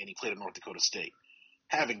play and he played at North Dakota State.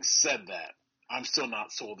 Having said that, I'm still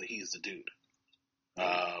not sold that he's the dude.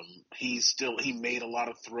 He made a lot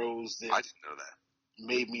of throws that I didn't know that.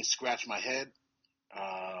 Made me scratch my head.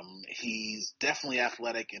 He's definitely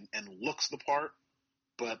athletic and looks the part,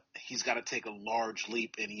 but he's got to take a large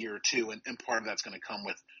leap in year 2, and part of that's going to come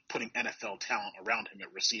with putting NFL talent around him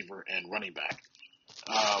at receiver and running back.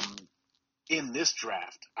 In this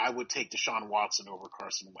draft, I would take Deshaun Watson over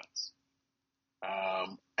Carson Wentz.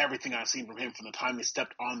 Everything I've seen from him from the time he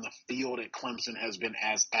stepped on the field at Clemson has been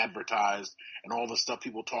as advertised, and all the stuff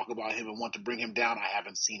people talk about him and want to bring him down, I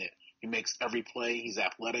haven't seen it. He makes every play. He's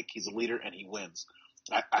athletic. He's a leader, and he wins.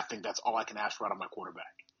 I think that's all I can ask for out of my quarterback.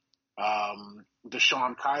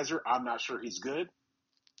 Deshaun Kaiser, I'm not sure he's good.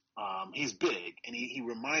 He's big, and he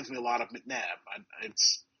reminds me a lot of McNabb.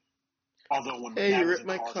 Although when Hey, McNabb you was ripped in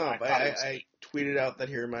my college, comp. I tweeted out that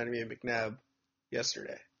he reminded me of McNabb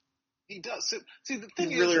yesterday. He does. See, the thing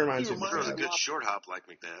He is, really reminds me of He throws a McNabb. good short hop like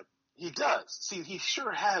McNabb. He does. See, he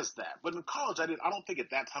sure has that. But in college, I don't think at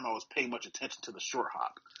that time I was paying much attention to the short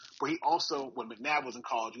hop. But he also, when McNabb was in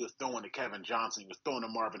college, he was throwing to Kevin Johnson. He was throwing to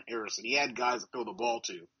Marvin Harrison. He had guys to throw the ball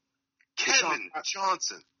to. Kevin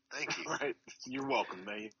Johnson. Thank you. Right. You're welcome,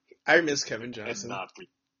 man. I miss Kevin And Johnson. not for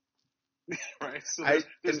you. Right. So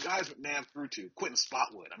there's guys McNabb threw to. Quentin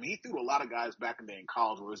Spotwood. I mean, he threw to a lot of guys back in the day in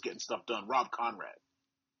college where he was getting stuff done. Rob Conrad.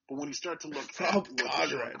 But when you start to look Rob at what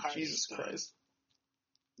Conrad, Deshaun Jesus done, Christ.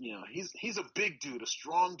 you know, he's a big dude, a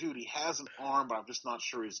strong dude. He has an arm, but I'm just not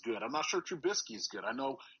sure he's good. I'm not sure Trubisky's good. I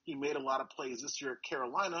know he made a lot of plays this year at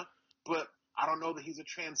Carolina, but I don't know that he's a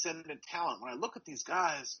transcendent talent. When I look at these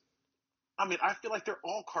guys, I mean, I feel like they're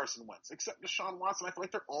all Carson Wentz, except Deshaun Watson. I feel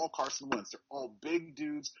like they're all Carson Wentz. They're all big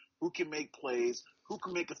dudes who can make plays, who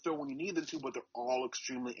can make a throw when you need them to, but they're all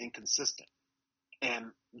extremely inconsistent. And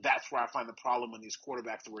that's where I find the problem in these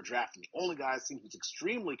quarterbacks that we're drafting. The only guy it seems who's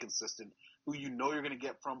extremely consistent, who you know you're going to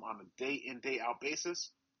get from on a day-in, day-out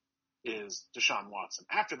basis, is Deshaun Watson.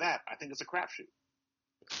 After that, I think it's a crapshoot.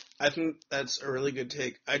 I think that's a really good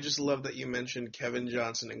take. I just love that you mentioned Kevin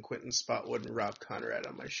Johnson and Quentin Spotwood and Rob Conrad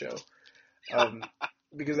on my show.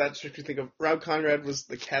 Because that's what you think of. Rob Conrad was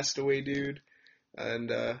the castaway dude, and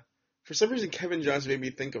for some reason Kevin Johnson made me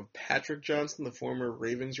think of Patrick Johnson, the former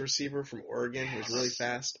Ravens receiver from Oregon, who was really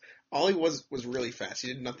fast. All he was really fast. He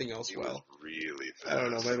did nothing else well. Was really fast. I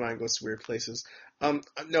don't know. My mind goes to weird places.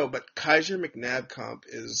 No, but Kaiser McNabb comp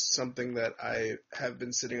is something that I have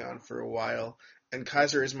been sitting on for a while, and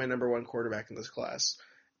Kaiser is my number one quarterback in this class.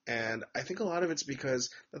 And I think a lot of it's because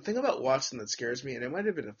the thing about Watson that scares me, and it might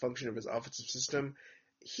have been a function of his offensive system,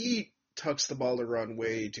 he tucks the ball to run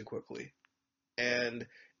way too quickly. And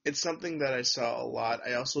it's something that I saw a lot.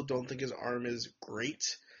 I also don't think his arm is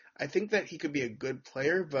great. I think that he could be a good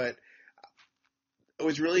player, but it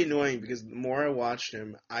was really annoying because the more I watched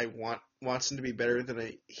him, I want Watson to be better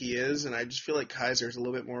than he is, and I just feel like Kaiser's a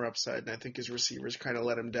little bit more upside, and I think his receivers kind of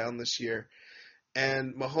let him down this year.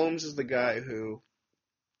 And Mahomes is the guy who,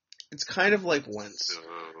 it's kind of like Wentz. So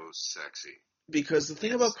sexy. Because the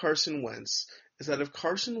thing about Carson Wentz is that if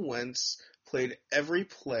Carson Wentz played every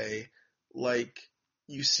play like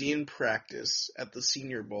you see in practice at the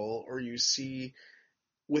Senior Bowl, or you see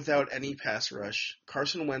without any pass rush,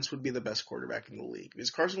 Carson Wentz would be the best quarterback in the league.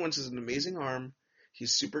 Because Carson Wentz has an amazing arm,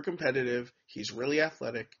 he's super competitive, he's really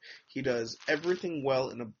athletic, he does everything well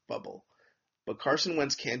in a bubble. But Carson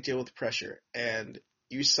Wentz can't deal with pressure, and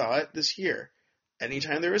you saw it this year.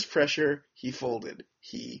 Anytime there was pressure, he folded.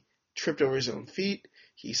 He tripped over his own feet,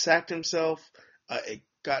 he sacked himself, it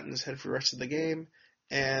got in his head for the rest of the game,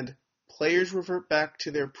 and players revert back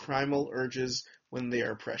to their primal urges when they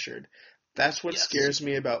are pressured. That's what scares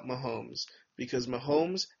me about Mahomes, because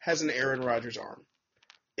Mahomes has an Aaron Rodgers arm.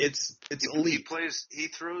 It's elite. He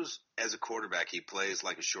throws as a quarterback, he plays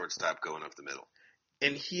like a shortstop going up the middle.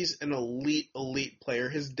 And he's an elite player.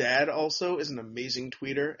 His dad also is an amazing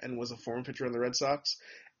tweeter and was a former pitcher on the Red Sox.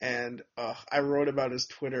 And I wrote about his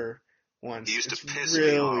Twitter once. He used it's to piss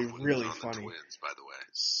really, me off when really he was on funny. the Twins, by the way.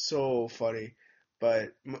 So funny.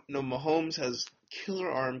 But no, Mahomes has killer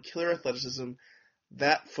arm, killer athleticism.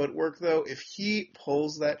 That footwork, though, if he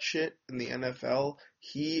pulls that shit in the NFL,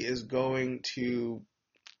 he is going to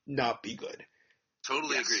not be good.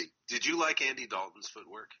 Totally agree. Did you like Andy Dalton's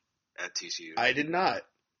footwork at TCU? I did not.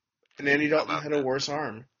 And Andy Dalton had a worse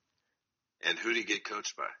arm. And who did he get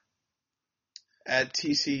coached by? At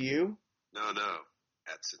TCU? No,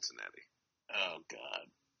 at Cincinnati. Oh, God.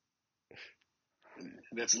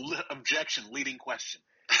 That's objection, leading question.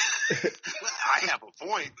 I have a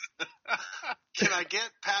point. Can I get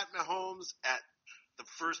Pat Mahomes at the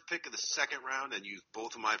first pick of the second round and use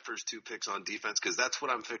both of my first two picks on defense? Because that's what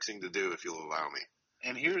I'm fixing to do, if you'll allow me.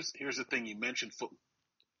 And here's the thing. You mentioned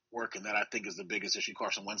footwork, and that I think is the biggest issue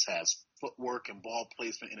Carson Wentz has. Footwork and ball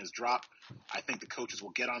placement in his drop. I think the coaches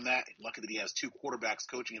will get on that. Lucky that he has two quarterbacks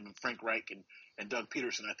coaching him, Frank Reich and Doug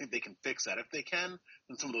Peterson. I think they can fix that. If they can,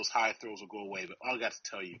 then some of those high throws will go away. But all I got to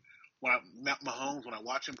tell you, when I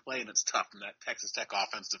watch him play, and it's tough in that Texas Tech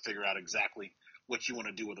offense to figure out exactly what you want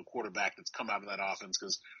to do with a quarterback that's come out of that offense,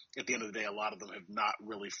 because at the end of the day, a lot of them have not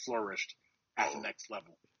really flourished at the next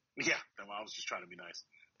level. Yeah, well, I was just trying to be nice.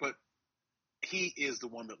 But he is the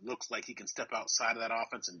one that looks like he can step outside of that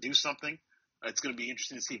offense and do something. It's going to be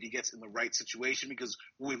interesting to see if he gets in the right situation, because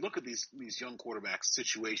when we look at these young quarterbacks,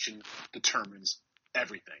 situation determines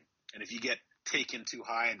everything. And if you get taken too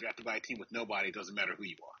high and drafted by a team with nobody, it doesn't matter who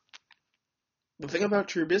you are. The thing about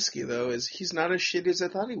Trubisky, though, is he's not as shitty as I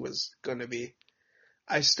thought he was going to be.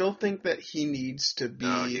 I still think that he needs to be...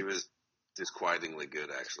 No, he was disquietingly good,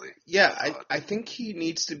 actually. Yeah, I think he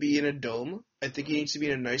needs to be in a dome. I think he needs to be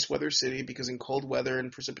in a nice weather city because in cold weather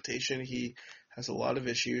and precipitation, he has a lot of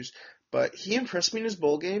issues. But he impressed me in his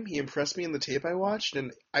bowl game. He impressed me in the tape I watched,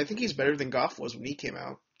 and I think he's better than Goff was when he came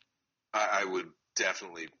out. I would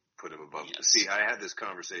definitely put him above. Yes. See, I had this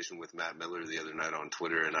conversation with Matt Miller the other night on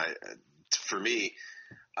Twitter, and for me,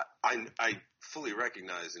 I fully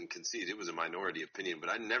recognize and concede it was a minority opinion, but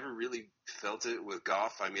I never really felt it with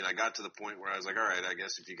Goff. I mean, I got to the point where I was like, all right, I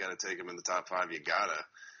guess if you got to take him in the top 5, you gotta.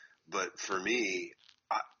 But for me,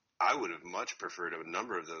 I would have much preferred a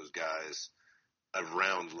number of those guys a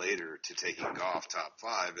round later to taking Goff top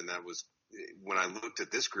 5, and that was when I looked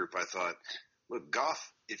at this group, I thought, look,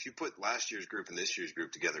 Goff, if you put last year's group and this year's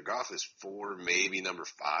group together, Goff is 4, maybe number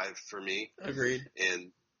 5 for me. Agreed.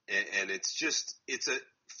 And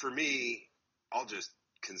for me, I'll just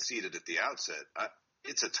concede it at the outset.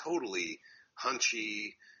 It's a totally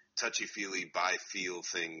hunchy, touchy-feely, by-feel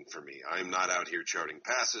thing for me. I'm not out here charting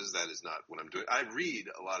passes. That is not what I'm doing. I read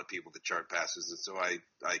a lot of people that chart passes, and so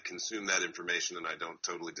I consume that information, and I don't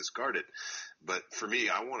totally discard it. But for me,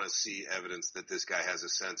 I want to see evidence that this guy has a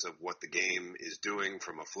sense of what the game is doing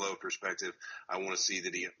from a flow perspective. I want to see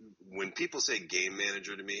that when people say game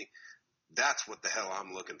manager to me, that's what the hell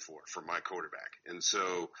I'm looking for my quarterback. And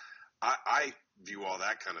so I view all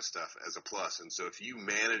that kind of stuff as a plus. And so if you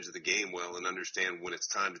manage the game well and understand when it's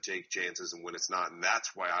time to take chances and when it's not, and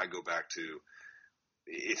that's why I go back to,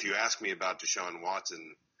 if you ask me about Deshaun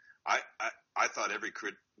Watson, I thought every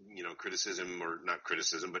criticism, or not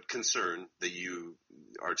criticism, but concern that you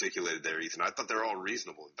articulated there, Ethan, I thought they're all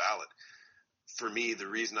reasonable and valid. For me, the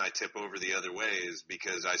reason I tip over the other way is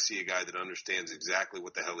because I see a guy that understands exactly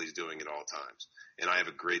what the hell he's doing at all times. And I have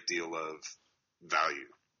a great deal of value,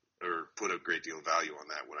 or put a great deal of value on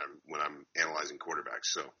that when I'm analyzing quarterbacks.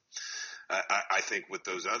 So I think with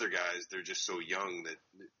those other guys, they're just so young that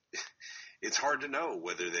it's hard to know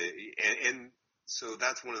whether and so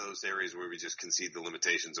that's one of those areas where we just concede the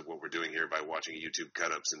limitations of what we're doing here by watching YouTube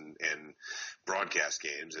cut-ups and broadcast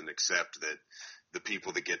games, and accept that the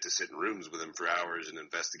people that get to sit in rooms with them for hours and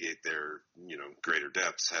investigate their, greater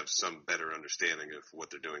depths have some better understanding of what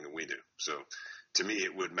they're doing than we do. So to me,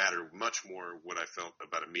 it would matter much more what I felt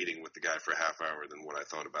about a meeting with the guy for a half hour than what I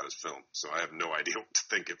thought about his film. So I have no idea what to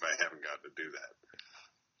think if I haven't gotten to do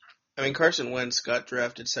that. I mean, Carson Wentz got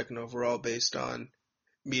drafted 2nd overall based on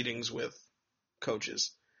meetings with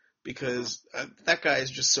coaches, because that guy is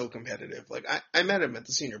just so competitive. Like, I met him at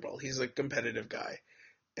the Senior Bowl. He's a competitive guy,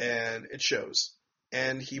 and it shows.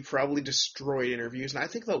 And he probably destroyed interviews, and I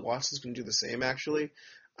think that Watson's going to do the same, actually.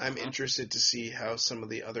 I'm interested to see how some of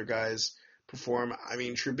the other guys perform. I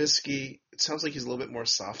mean, Trubisky, it sounds like he's a little bit more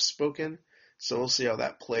soft-spoken, so we'll see how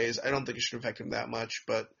that plays. I don't think it should affect him that much,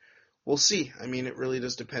 but we'll see. I mean, it really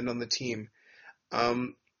does depend on the team.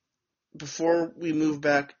 Before we move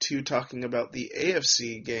back to talking about the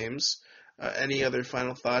AFC games, any other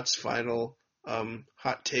final thoughts, final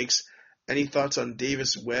hot takes? Any thoughts on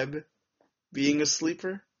Davis Webb being a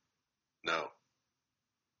sleeper? No.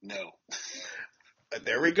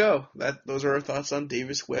 There we go. Those are our thoughts on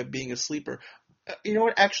Davis Webb being a sleeper. You know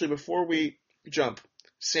what? Actually, before we jump,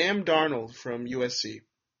 Sam Darnold from USC.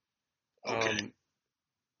 Okay.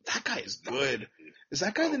 That guy is good. Is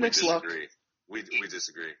that guy the next Luck? We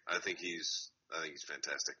disagree. I think he's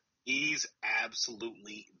fantastic. He's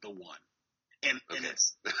absolutely the one. And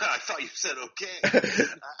it's I thought you said okay.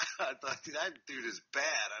 I thought that dude is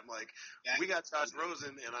bad. I'm like, we got Josh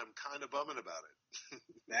Rosen, and I'm kind of bumming about it.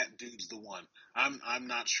 That dude's the one. I'm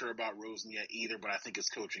not sure about Rosen yet either, but I think his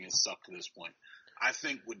coaching has sucked to this point. I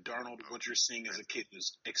think with Darnold, what you're seeing is a kid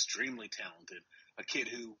who's extremely talented, a kid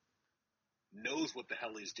who knows what the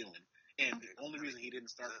hell he's doing. And the only reason he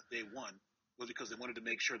didn't start day one was because they wanted to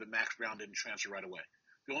make sure that Max Brown didn't transfer right away.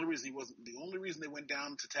 The only reason they went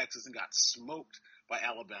down to Texas and got smoked by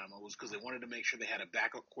Alabama was because they wanted to make sure they had a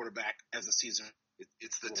backup quarterback as the season.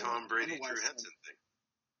 It's the Tom Brady, Drew Henson thing.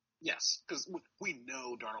 Yes, because we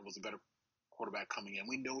know Darnold was a better quarterback coming in.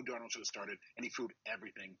 We know Darnold should have started, and he proved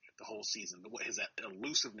everything the whole season. His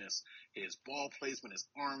elusiveness, his ball placement, his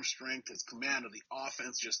arm strength, his command of the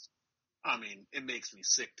offense. It makes me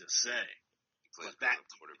sick to say. But that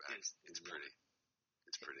quarterback, it's pretty.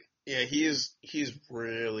 Yeah, he's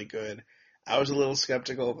really good. I was a little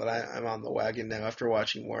skeptical, but I'm on the wagon now after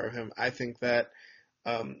watching more of him. I think that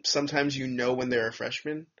sometimes when they're a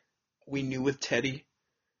freshman. We knew with Teddy.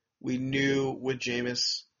 We knew with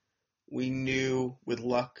Jameis. We knew with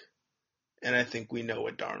Luck. And I think we know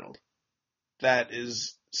with Darnold. That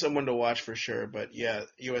is someone to watch for sure, but yeah,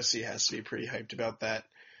 USC has to be pretty hyped about that.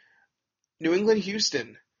 New England,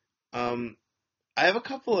 Houston. I have a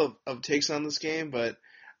couple of takes on this game, but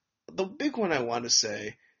the big one I want to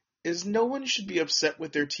say is no one should be upset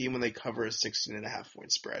with their team when they cover a 16.5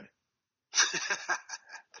 point spread.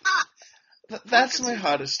 That's my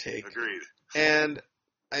hottest take. Agreed. And,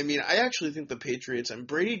 I mean, I actually think the Patriots, and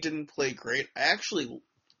Brady didn't play great.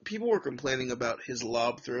 People were complaining about his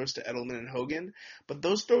lob throws to Edelman and Hogan, but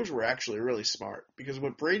those throws were actually really smart, because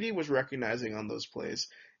what Brady was recognizing on those plays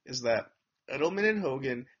is that Edelman and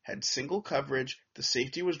Hogan had single coverage, the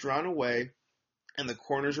safety was drawn away, and the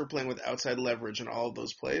corners were playing with outside leverage in all of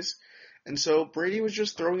those plays. And so Brady was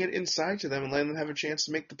just throwing it inside to them and letting them have a chance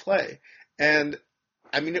to make the play. And,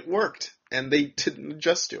 I mean, it worked, and they didn't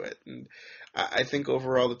adjust to it. And I think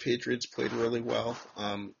overall the Patriots played really well.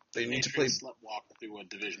 They need to play. Sleptwalk through a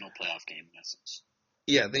divisional playoff game, in essence.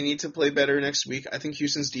 Yeah, they need to play better next week. I think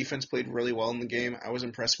Houston's defense played really well in the game. I was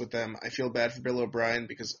impressed with them. I feel bad for Bill O'Brien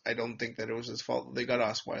because I don't think that it was his fault that they got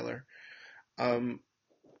Osweiler.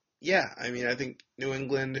 Yeah, I mean, I think New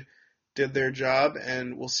England did their job,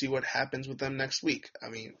 and we'll see what happens with them next week. I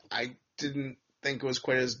mean, I didn't think it was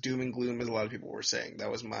quite as doom and gloom as a lot of people were saying.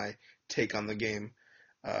 That was my take on the game.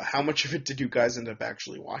 How much of it did you guys end up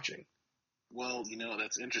actually watching? Well,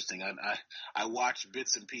 that's interesting. I watched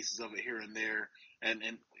bits and pieces of it here and there, and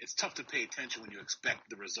it's tough to pay attention when you expect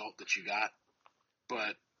the result that you got.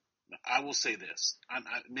 But I will say this.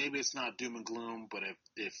 Maybe it's not doom and gloom, but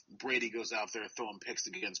if Brady goes out there throwing picks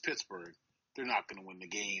against Pittsburgh, they're not going to win the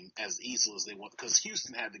game as easily as they want, because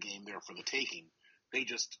Houston had the game there for the taking. They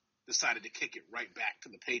just decided to kick it right back to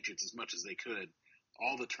the Patriots as much as they could.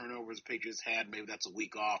 All the turnovers the Patriots had, maybe that's a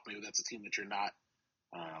week off. Maybe that's a team that you're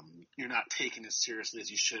not taking as seriously as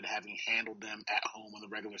you should, having handled them at home in the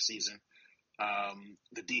regular season.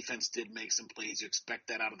 The defense did make some plays. You expect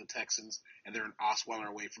that out of the Texans, and they're an Osweiler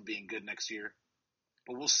away from being good next year.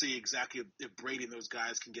 But we'll see exactly if Brady and those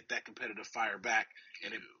guys can get that competitive fire back,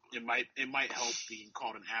 and it might help being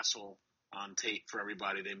called an asshole on tape for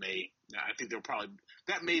everybody. I think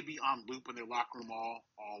that may be on loop in their locker room all.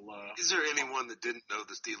 Is there anyone that didn't know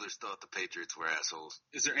the Steelers thought the Patriots were assholes?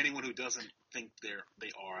 Is there anyone who doesn't think they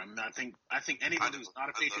are? I mean, I think anyone who's not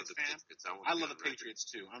a Patriots fan. I love the Patriots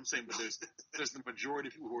too. I'm saying, but there's the majority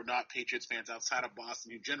of people who are not Patriots fans outside of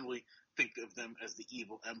Boston who generally think of them as the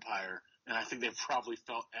evil empire, and I think they've probably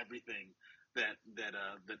felt everything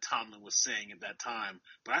that Tomlin was saying at that time.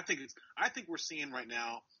 But I think we're seeing right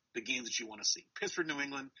now the games that you want to see. Pittsburgh, New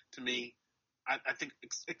England, to me, I think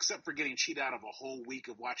except for getting cheated out of a whole week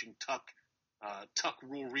of watching Tuck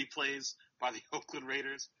rule replays by the Oakland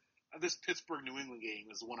Raiders, this Pittsburgh New England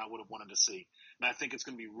game is the one I would have wanted to see. And I think it's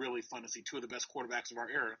going to be really fun to see two of the best quarterbacks of our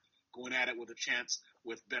era going at it with a chance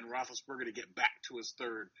with Ben Roethlisberger to get back to his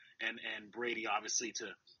third, and Brady obviously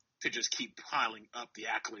to just keep piling up the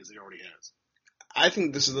accolades that he already has. I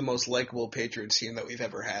think this is the most likable Patriots team that we've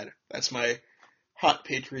ever had. That's my hot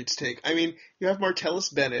Patriots take. I mean, you have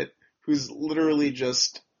Martellus Bennett, who's literally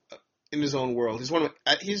just in his own world.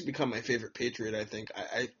 He's become my favorite Patriot, I think.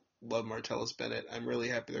 I love Martellus Bennett. I'm really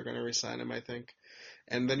happy they're going to re-sign him, I think.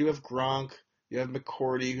 And then you have Gronk. You have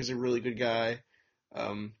McCourty, who's a really good guy.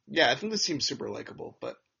 I think this team's super likable.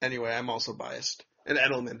 But anyway, I'm also biased. And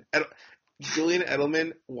Edelman. Julian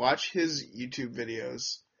Edelman, watch his YouTube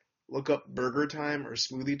videos. Look up Burger Time or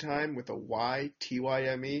Smoothie Time with a Y,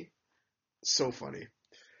 Tyme. So funny.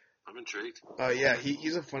 I'm intrigued.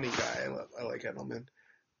 He's a funny guy. I like Edelman.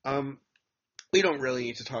 We don't really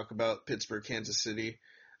need to talk about Pittsburgh, Kansas City.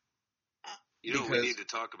 We need to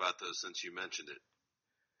talk about those since you mentioned it.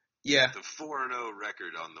 Yeah. The 4-0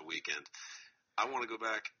 record on the weekend. I want to go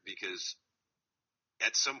back because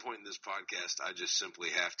at some point in this podcast, I just simply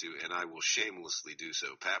have to, and I will shamelessly do so,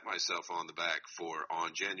 pat myself on the back for,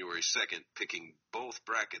 on January 2nd, picking both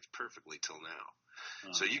brackets perfectly till now.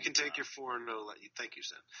 So you can take your 4-0. Thank you,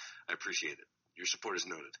 Sen. I appreciate it. Your support is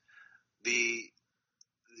noted.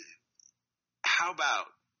 How about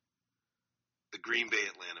the Green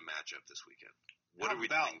Bay-Atlanta matchup this weekend? What are we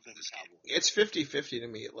thinking for this game? It's 50-50 to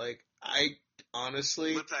me. I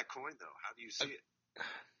honestly... Flip that coin, though. How do you see it?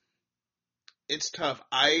 It's tough.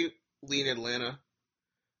 I lean Atlanta.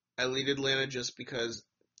 I lean Atlanta just because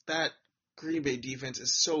that Green Bay defense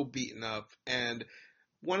is so beaten up, and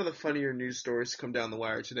one of the funnier news stories to come down the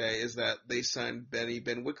wire today is that they signed Benny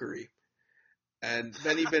Benwickery. And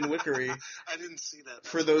Benny Benwickery, I didn't see that.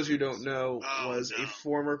 For those who don't know, was a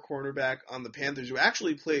former cornerback on the Panthers who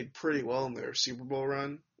actually played pretty well in their Super Bowl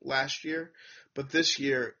run last year. But this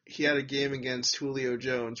year, he had a game against Julio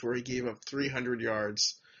Jones where he gave up 300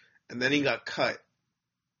 yards, and then he got cut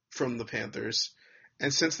from the Panthers.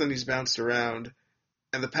 And since then, he's bounced around,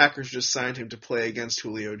 and the Packers just signed him to play against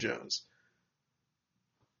Julio Jones.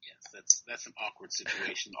 that's an awkward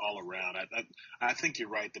situation all around. I think you're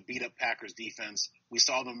right. The beat up Packers defense, we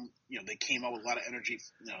saw them. They came out with a lot of energy,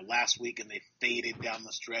 last week, and they faded down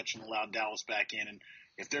the stretch and allowed Dallas back in. And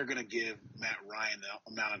if they're going to give Matt Ryan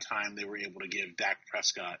the amount of time they were able to give Dak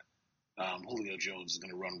Prescott, Julio Jones is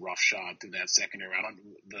going to run roughshod through that secondary.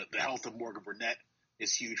 The health of Morgan Burnett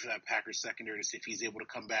is huge for that Packers secondary to see if he's able to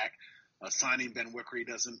come back. Signing Ben Wickery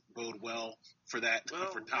doesn't bode well for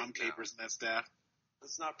Tom Capers and that staff.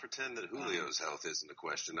 Let's not pretend that Julio's health isn't a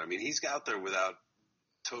question. I mean, he's out there without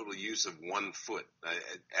total use of one foot.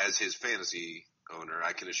 As his fantasy owner,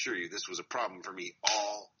 I can assure you this was a problem for me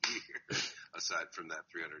all year, aside from that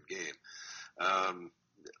 300 game.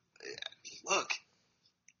 Look,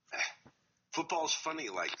 football's funny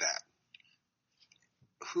like that.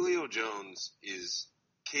 Julio Jones is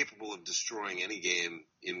capable of destroying any game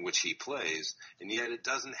in which he plays, and yet it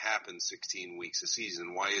doesn't happen 16 weeks a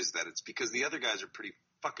season. Why is that? It's because the other guys are pretty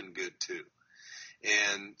fucking good too.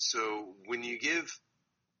 And so when you give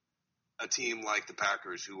a team like the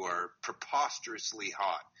Packers, who are preposterously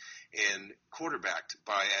hot and quarterbacked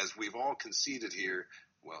by, as we've all conceded here,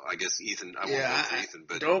 well, I guess Ethan, I won't vote for Ethan,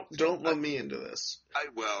 but don't let me into this. I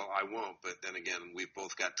won't, but then again, we've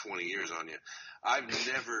both got 20 years on you. I've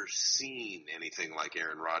never seen anything like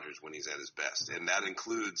Aaron Rodgers when he's at his best, and that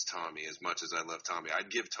includes Tommy. As much as I love Tommy,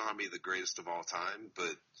 I'd give Tommy the greatest of all time,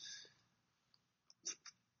 but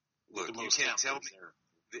look, you can't tell me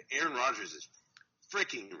that Aaron Rodgers is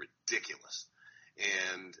freaking ridiculous,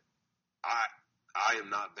 and I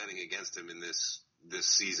am not betting against him in this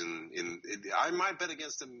season. I might bet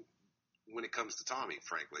against him when it comes to Tommy,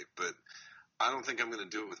 frankly, but I don't think I'm going to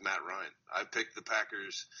do it with Matt Ryan. I picked the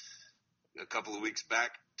Packers a couple of weeks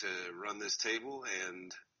back to run this table,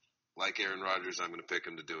 and like Aaron Rodgers, I'm going to pick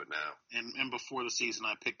him to do it now. And before the season,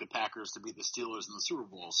 I picked the Packers to beat the Steelers in the Super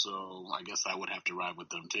Bowl, so I guess I would have to ride with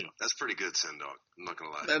them too. That's pretty good, Sendog. I'm not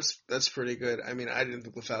going to lie. That's pretty good. I mean, I didn't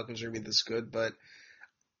think the Falcons were going to be this good, but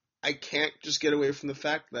I can't just get away from the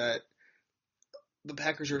fact that the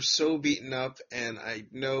Packers are so beaten up, and I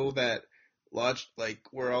know that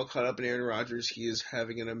we're all caught up in Aaron Rodgers. He is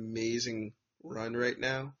having an amazing run right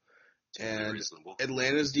now, and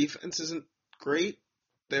Atlanta's defense isn't great.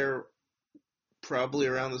 They're probably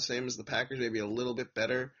around the same as the Packers, maybe a little bit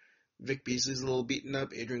better. Vic Beasley's a little beaten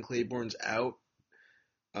up. Adrian Claiborne's out.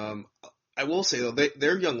 I will say, though,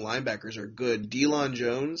 their young linebackers are good. Deion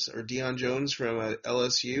Jones from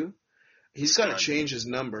LSU, he's got to change his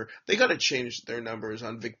number. They got to change their numbers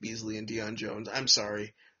on Vic Beasley and Deion Jones. I'm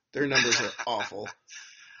sorry. Their numbers are awful.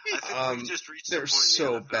 I think we just reached the point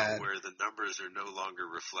so in the NFL bad where the numbers are no longer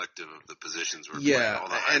reflective of the positions we're playing. All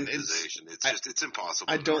the hybridization. It's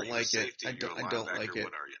impossible. I don't like it. I don't like it.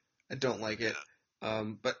 I don't like it.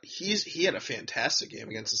 But he had a fantastic game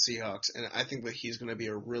against the Seahawks, and I think that he's going to be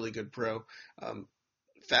a really good pro.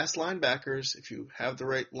 Fast linebackers, if you have the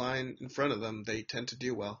right line in front of them, they tend to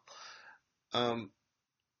do well.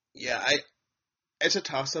 It's a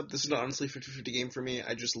toss-up. This is an honestly 50-50 game for me.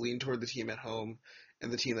 I just lean toward the team at home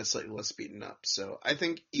and the team that's slightly less beaten up. So I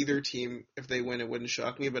think either team, if they win, it wouldn't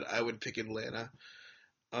shock me, but I would pick Atlanta.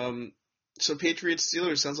 So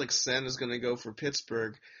Patriots-Steelers, sounds like Sen is going to go for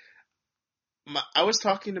Pittsburgh. I was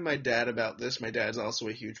talking to my dad about this. My dad's also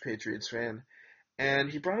a huge Patriots fan,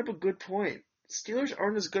 and he brought up a good point. Steelers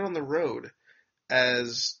aren't as good on the road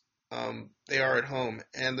as they are at home,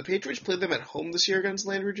 and the Patriots played them at home this year against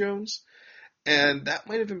Landry Jones, and that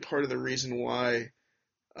might have been part of the reason why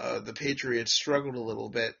the Patriots struggled a little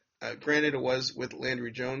bit. Granted, it was with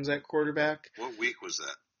Landry Jones at quarterback. What week was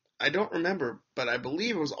that? I don't remember, but I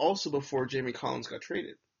believe it was also before Jamie Collins got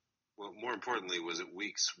traded. Well, more importantly, was it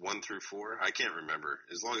weeks 1 through 4? I can't remember.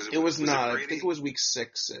 As long as it was not. I think it was week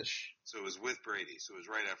 6-ish. So it was with Brady. So it was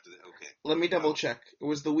right after the. Okay. Let me double check. It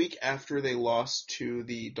was the week after they lost to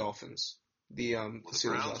the Dolphins. The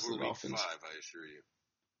Steelers lost to the Dolphins. Week 5, I assure you.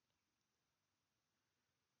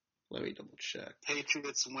 Let me double check.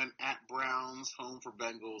 Patriots went at Browns, home for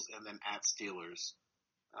Bengals, and then at Steelers.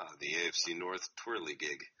 The AFC North twirly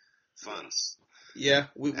gig. Fun. Yeah,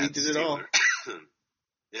 we did it all.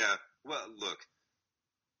 Yeah. Well, look.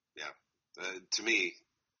 Yeah. To me,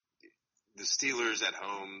 the Steelers at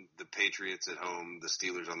home, the Patriots at home, the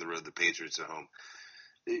Steelers on the road, the Patriots at home.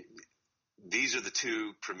 These are the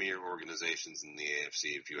two premier organizations in the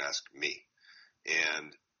AFC, if you ask me.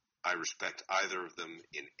 And I respect either of them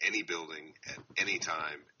in any building at any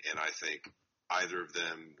time, and I think either of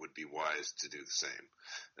them would be wise to do the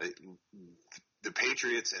same. The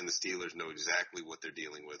Patriots and the Steelers know exactly what they're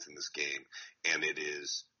dealing with in this game, and it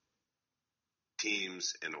is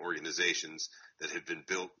teams and organizations that have been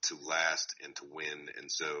built to last and to win.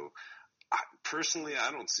 And so Personally,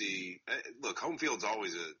 I don't see. Look, home field's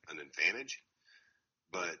always an advantage,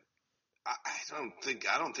 but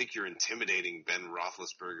I don't think you're intimidating Ben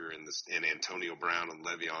Roethlisberger and Antonio Brown and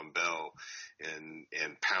Le'Veon Bell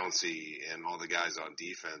and Pouncey and all the guys on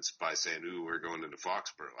defense by saying, "Ooh, we're going into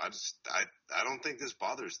Foxborough." I don't think this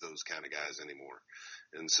bothers those kind of guys anymore.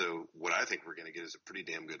 And so, what I think we're going to get is a pretty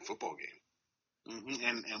damn good football game.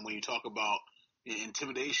 Mm-hmm. And when you talk about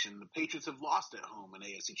intimidation, the Patriots have lost at home in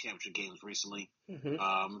AFC Championship games recently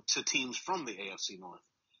to teams from the AFC North.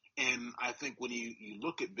 And I think when you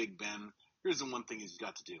look at Big Ben, here's the one thing he's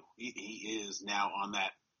got to do. He is now on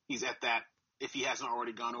that. He's at that. If he hasn't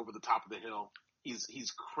already gone over the top of the hill,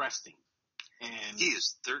 he's cresting. And he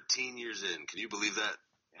is 13 years in. Can you believe that?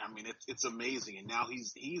 I mean, it's amazing. And now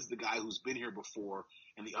he's the guy who's been here before,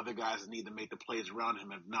 and the other guys that need to make the plays around him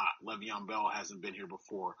have not. Le'Veon Bell hasn't been here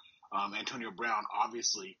before. Antonio Brown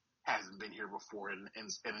obviously hasn't been here before and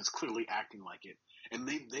is clearly acting like it. And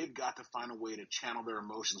they've got to find a way to channel their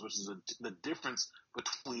emotions, which is the difference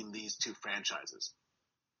between these two franchises.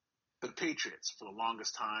 The Patriots, for the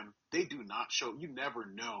longest time, they do not show – you never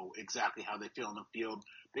know exactly how they feel on the field.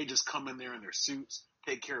 They just come in there in their suits,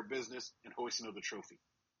 take care of business, and hoist another trophy.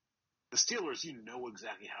 The Steelers, you know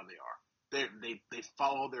exactly how they are. They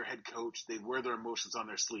follow their head coach. They wear their emotions on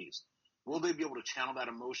their sleeves. Will they be able to channel that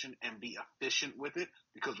emotion and be efficient with it?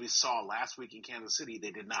 Because we saw last week in Kansas City,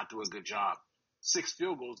 they did not do a good job. 6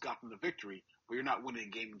 field goals got them the victory, but you're not winning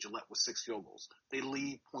a game in Gillette with 6 field goals. They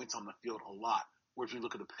leave points on the field a lot. Whereas when you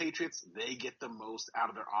look at the Patriots, they get the most out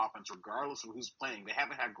of their offense regardless of who's playing. They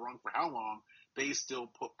haven't had Gronk for how long. They still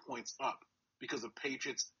put points up because the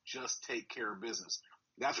Patriots just take care of business.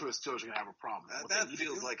 That's where the Steelers are going to have a problem. That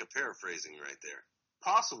feels like a paraphrasing right there.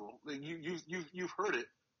 Possible. You've heard it.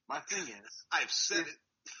 My thing is, I've said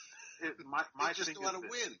it. My just thing want to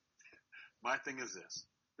is win. My thing is this: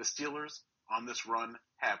 the Steelers on this run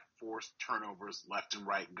have forced turnovers left and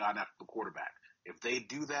right, gotten after the quarterback. If they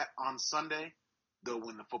do that on Sunday, they'll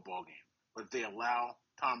win the football game. But if they allow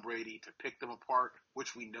Tom Brady to pick them apart,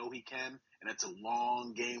 which we know he can, and it's a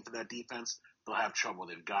long game for that defense, they'll have trouble.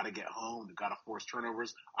 They've got to get home. They've got to force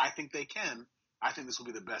turnovers. I think they can. I think this will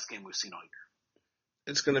be the best game we've seen all year.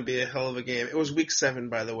 It's going to be a hell of a game. It was week 7,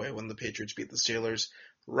 by the way, when the Patriots beat the Steelers,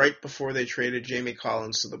 right before they traded Jamie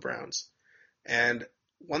Collins to the Browns. And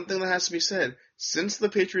one thing that has to be said, since the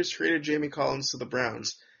Patriots traded Jamie Collins to the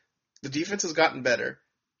Browns, the defense has gotten better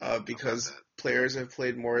because players have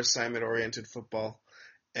played more assignment-oriented football.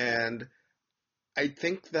 And I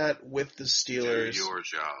think that with the Steelers... Do your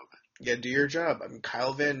job. Yeah, do your job. I mean,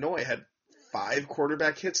 Kyle Van Noy had 5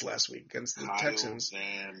 quarterback hits last week against the Texans.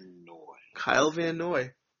 Kyle Van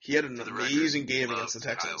Noy. He had an amazing game against the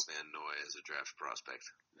Texans. Kyle Van Noy as a draft prospect.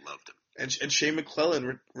 Loved him. And Shea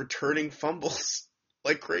McClellan returning fumbles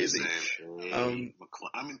like crazy. I mean,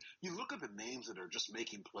 you look at the names that are just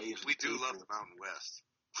making plays. We do love the Mountain West.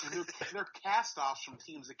 And they're cast-offs from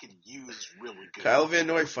teams that could use really good. Kyle Van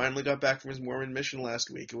Noy finally got back from his Mormon mission last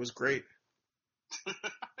week. It was great.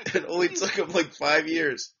 It only took him like 5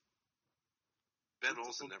 years. Ben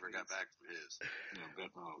Olsen never got back from his.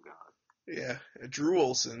 Oh, God. Yeah, Drew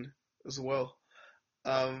Olsen as well.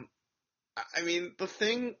 I mean, the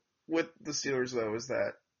thing with the Steelers, though, is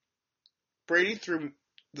that Brady threw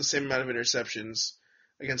the same amount of interceptions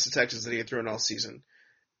against the Texans that he had thrown all season.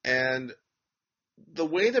 And the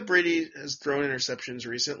way that Brady has thrown interceptions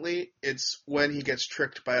recently, it's when he gets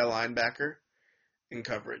tricked by a linebacker in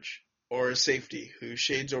coverage or a safety who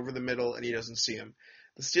shades over the middle and he doesn't see him.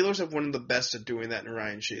 The Steelers have one of the best at doing that in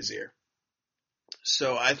Ryan Shazier.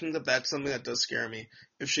 So I think that that's something that does scare me.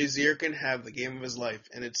 If Shazier can have the game of his life,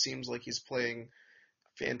 and it seems like he's playing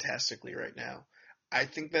fantastically right now, I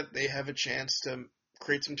think that they have a chance to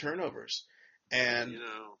create some turnovers and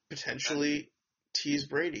potentially tease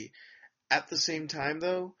Brady. At the same time,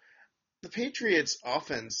 though, the Patriots'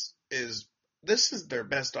 offense this is their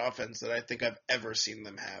best offense that I think I've ever seen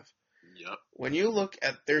them have. Yep. When you look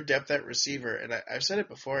at their depth at receiver, and I've said it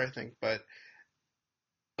before, I think, but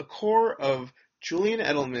a core of Julian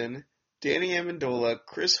Edelman, Danny Amendola,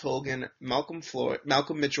 Chris Hogan, Malcolm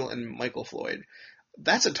Mitchell, and Michael Floyd.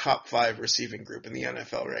 That's a top 5 receiving group in the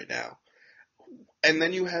NFL right now. And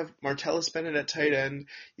then you have Martellus Bennett at tight end.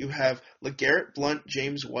 You have LeGarrette Blount,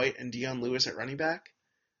 James White, and Dion Lewis at running back.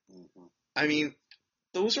 Mm-hmm. I mean,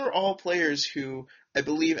 those are all players who, I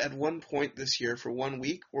believe, at one point this year for 1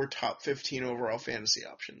 week were top 15 overall fantasy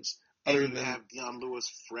options. Other than have Dion Lewis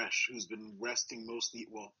fresh, who's been resting mostly,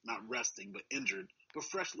 well, not resting, but injured, but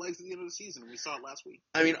fresh legs at the end of the season. We saw it last week.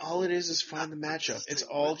 I mean, all it is find the matchup. It's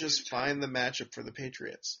all just find the matchup for the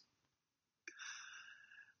Patriots.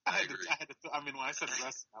 When I said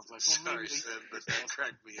rest, I was like, well, Sorry, maybe Sam, but that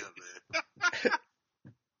cracked me up, man.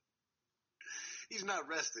 He's not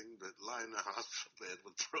resting, but lying in a hospital bed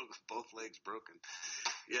with both legs broken.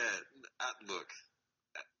 Yeah, look.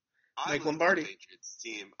 Mike Lombardi.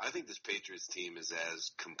 I think this Patriots team is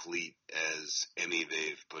as complete as any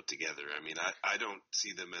they've put together. I mean, I don't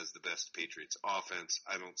see them as the best Patriots offense.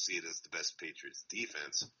 I don't see it as the best Patriots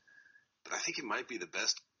defense. But I think it might be the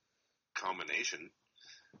best combination.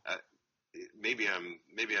 Maybe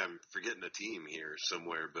I'm forgetting a team here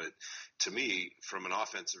somewhere, but to me, from an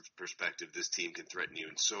offensive perspective, this team can threaten you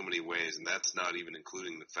in so many ways, and that's not even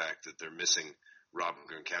including the fact that they're missing Rob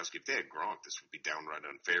Gronkowski. If they had Gronk, this would be downright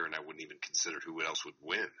unfair, and I wouldn't even consider who else would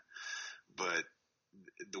win. But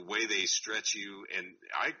the way they stretch you, and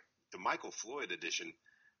the Michael Floyd edition,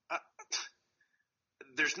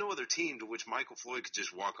 there's no other team to which Michael Floyd could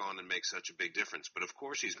just walk on and make such a big difference. But of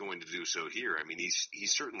course he's going to do so here. I mean, he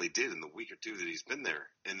certainly did in the week or two that he's been there.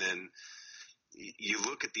 And then you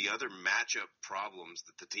look at the other matchup problems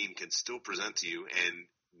that the team can still present to you, and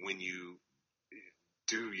when you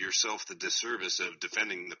do yourself the disservice of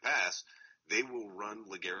defending the pass, they will run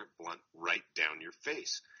LeGarrette Blount right down your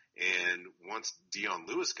face. And once Dion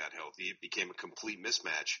Lewis got healthy, it became a complete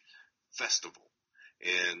mismatch festival.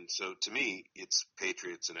 And so to me, it's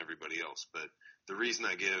Patriots and everybody else. But the reason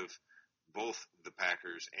I give both the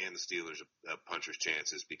Packers and the Steelers a puncher's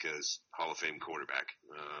chance is because Hall of Fame quarterback.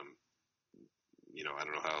 I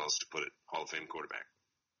don't know how else to put it. Hall of Fame quarterback.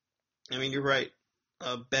 I mean, you're right.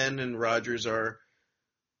 Ben and Rodgers are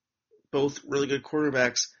both really good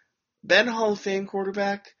quarterbacks. Ben, Hall of Fame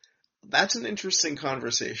quarterback, that's an interesting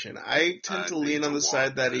conversation. I tend to lean on the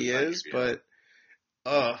side that he is, but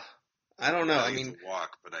I don't know. I mean, it's a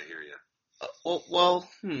walk, but I hear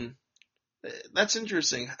you. That's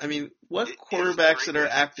interesting. I mean, what quarterbacks that are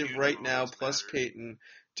active right now, plus Peyton,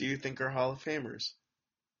 do you think are Hall of Famers?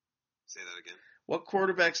 Say that again. What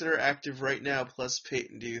quarterbacks that are active right now, plus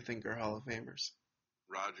Peyton, do you think are Hall of Famers?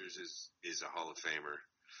 Rodgers is a Hall of Famer.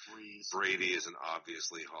 Brady is an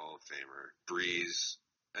obviously Hall of Famer. Breeze,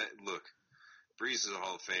 Breeze is a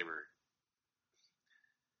Hall of Famer.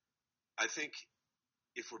 I think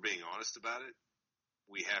if we're being honest about it,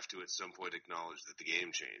 we have to at some point acknowledge that the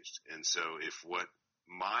game changed. And so if what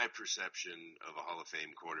my perception of a Hall of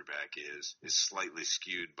Fame quarterback is slightly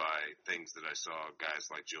skewed by things that I saw guys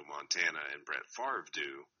like Joe Montana and Brett Favre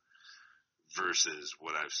do versus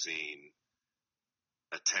what I've seen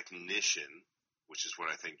a technician, which is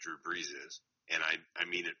what I think Drew Brees is, and I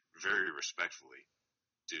mean it very respectfully,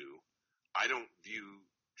 do. I don't view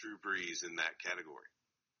Drew Brees in that category.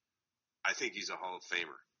 I think he's a Hall of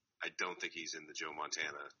Famer. I don't think he's in the Joe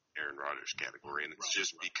Montana, Aaron Rodgers category, and it's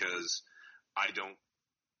just because I don't,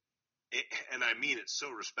 and I mean it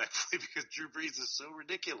so respectfully because Drew Brees is so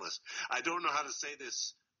ridiculous. I don't know how to say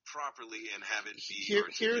this properly and have it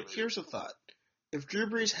be Here's a thought. If Drew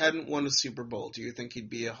Brees hadn't won a Super Bowl, do you think he'd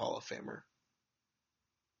be a Hall of Famer?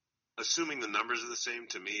 Assuming the numbers are the same,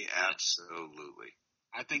 to me, absolutely.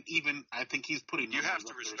 I think he's putting. You have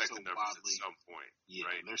to respect the numbers at some point,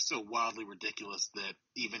 right? They're so wildly ridiculous that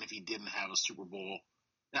even if he didn't have a Super Bowl,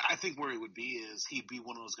 I think where he would be is he'd be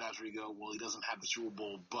one of those guys where you go, well, he doesn't have the Super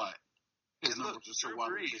Bowl, but his numbers are so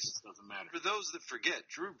wildly ridiculous, it doesn't matter. For those that forget,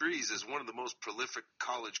 Drew Brees is one of the most prolific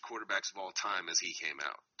college quarterbacks of all time as he came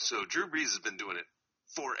out. So Drew Brees has been doing it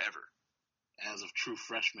forever. As a true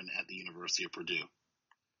freshman at the University of Purdue.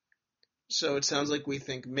 So it sounds like we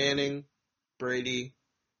think Manning, Brady,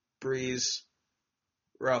 Brees,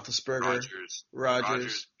 Roethlisberger,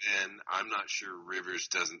 Rodgers, and I'm not sure Rivers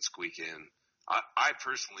doesn't squeak in. I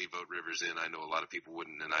personally vote Rivers in. I know a lot of people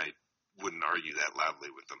wouldn't, and I wouldn't argue that loudly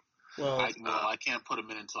with them. I can't put him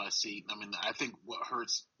in until I see. I mean, I think what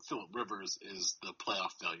hurts Phillip Rivers is the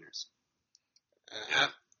playoff failures.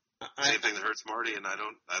 Same thing that hurts Marty, and I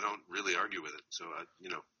don't really argue with it. So,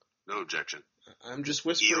 no objection. I'm just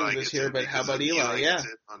whispering this here, but how about Eli? Yeah.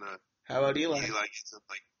 How about Eli? Eli gets in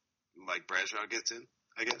like Bradshaw gets in,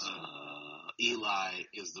 I guess. Eli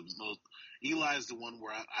is the one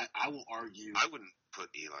where I will argue. I wouldn't put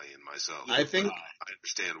Eli in myself. I think I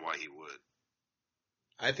understand why he would.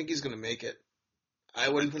 I think he's going to make it. I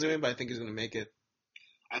wouldn't put him in, but I think he's going to make it.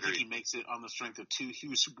 I think he makes it on the strength of 2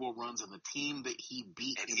 huge Super Bowl runs and the team that he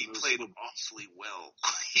beat. And he played awfully well.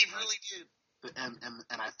 He really did.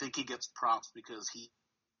 And I think he gets props because he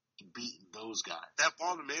beat those guys. That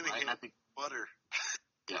ball to Manning, I think butter.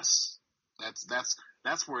 Yes,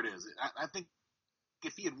 that's where it is. I think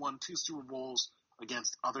if he had won 2 Super Bowls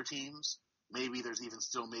against other teams, maybe there's even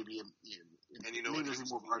still maybe. And you know what? He's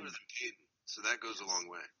cooler than Peyton, so that goes a long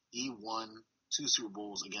way. He won 2 Super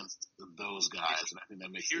Bowls against those guys, and I think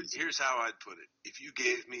that makes it easier. Here's how I'd put it. If you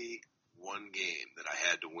gave me one game that I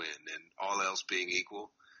had to win and all else being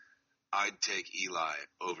equal, I'd take Eli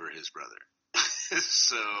over his brother.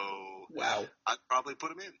 So Wow. I'd probably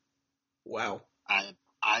put him in. Wow. No.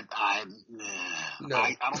 I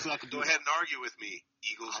don't think I could Go ahead and argue with me,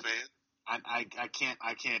 Eagles fan. I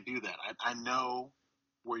can't do that. I know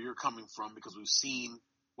where you're coming from because we've seen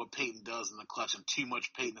what Peyton does in the clutch, and too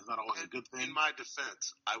much Peyton is not always a good thing. In my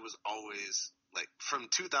defense, I was always like, from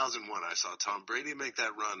 2001, I saw Tom Brady make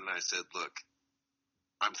that run, and I said, look,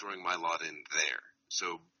 I'm throwing my lot in there.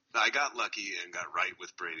 So I got lucky and got right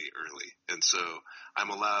with Brady early, and so I'm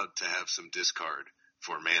allowed to have some discard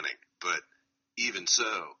for Manning. But even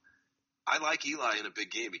so, I like Eli in a big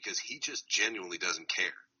game because he just genuinely doesn't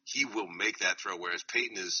care. He will make that throw, whereas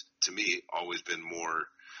Peyton is, to me, always been more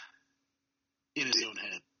in his own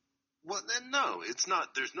head. Well, then no, it's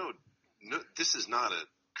not. There's no. This is not a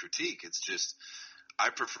critique. It's just I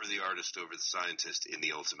prefer the artist over the scientist in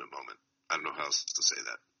the ultimate moment. I don't know how else to say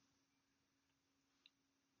that.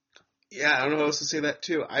 Yeah, I don't know how else to say that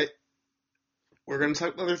too. We're going to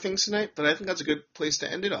talk about other things tonight, but I think that's a good place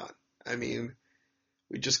to end it on. I mean,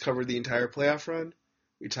 we just covered the entire playoff run.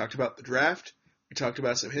 We talked about the draft. We talked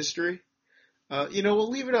about some history. We'll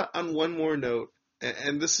leave it on one more note,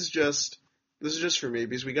 and this is just for me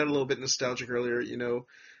because we got a little bit nostalgic earlier.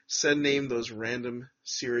 Said name those random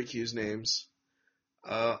Syracuse names.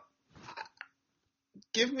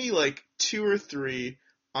 Give me like 2 or 3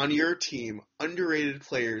 on your team underrated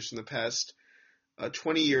players from the past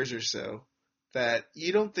 20 years or so that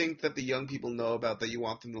you don't think that the young people know about that you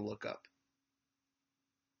want them to look up.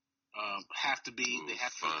 They have to be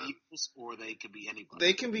Eagles, or they could be anybody.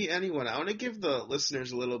 They can be anyone. I want to give the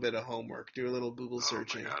listeners a little bit of homework. Do a little Google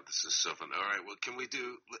searching. Oh my God, this is so fun. All right, well, can we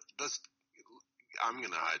do? I'm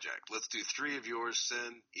going to hijack. Let's do 3 of yours,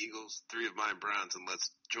 Sen, Eagles, 3 of mine, Browns, and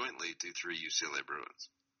let's jointly do 3 UCLA Bruins.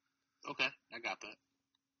 Okay, I got that.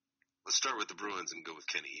 Let's start with the Bruins and go with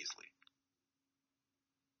Kenny Easley.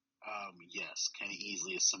 Yes, Kenny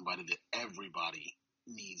Easley is somebody that everybody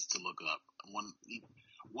needs to look up.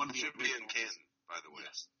 One should be in Canton, by the way.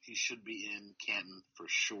 Yes, he should be in Canton for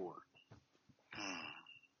sure.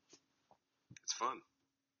 It's fun.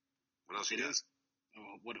 What else you got?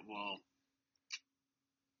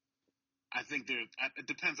 I think it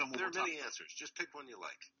depends on what there we're are many talking answers. Just pick one you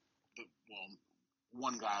like.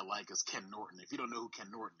 One guy I like is Ken Norton. If you don't know who Ken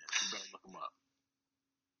Norton is, you better look him up.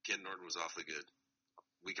 Ken Norton was awfully good.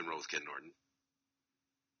 We can roll with Ken Norton.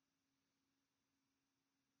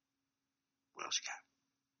 What else you got?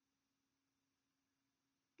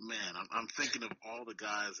 Man, I'm thinking of all the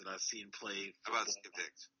guys that I've seen play. How about Skip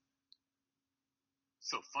Hicks?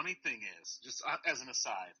 So, funny thing is, just as an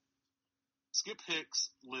aside, Skip Hicks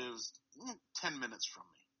lives 10 minutes from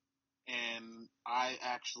me. And I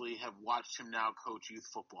actually have watched him now coach youth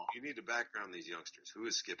football. You need to background these youngsters. Who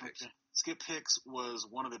is Skip Hicks? Okay. Skip Hicks was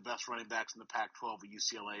one of the best running backs in the Pac-12 at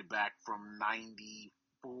UCLA back from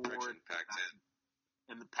 94. Pac-10.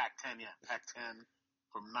 In the Pac-10, yeah. Pac-10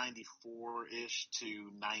 from 94-ish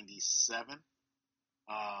to 97.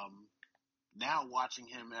 Now watching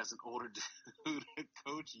him as an older dude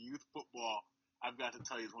coach youth football, I've got to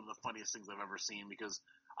tell you, it's one of the funniest things I've ever seen because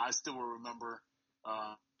I still remember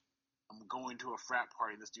I'm going to a frat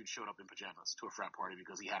party. This dude showed up in pajamas to a frat party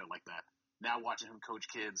because he had it like that. Now watching him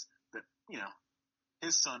coach kids that,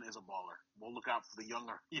 his son is a baller. We'll look out for the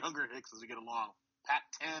younger Hicks as we get along.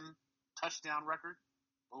 Pac-10 touchdown record.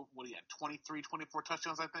 What do you have? 23, 24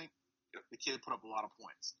 touchdowns, I think. Yep. The kid put up a lot of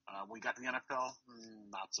points. When he got to the NFL,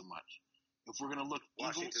 not so much. If we're going to look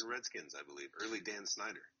Washington Eagles, Redskins, I believe. Early Dan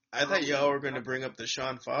Snyder. I thought y'all were going to bring up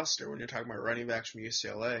Deshaun Foster when you're talking about running backs from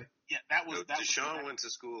UCLA. Yeah, Deshaun went to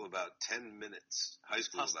school about 10 minutes, high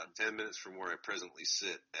school about 10 minutes from where I presently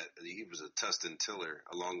sit. He was a Tustin Tiller,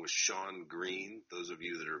 along with Sean Green, those of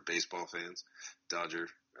you that are baseball fans, Dodger,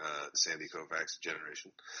 Sandy Koufax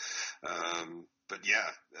generation. But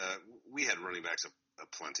we had running backs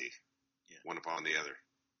aplenty, one upon the other.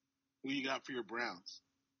 Who you got for your Browns?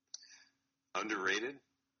 Underrated?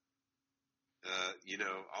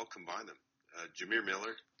 I'll combine them. Jameer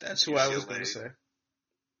Miller. That's who UCLA. I was going to say.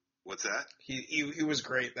 What's that? He was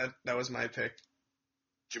great. That was my pick.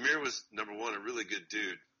 Jameer was, number one, a really good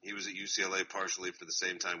dude. He was at UCLA partially for the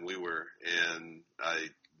same time we were, and I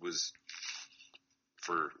was,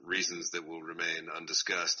 for reasons that will remain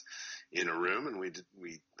undiscussed, in a room, and we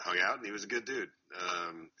hung out, and he was a good dude.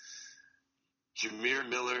 Jameer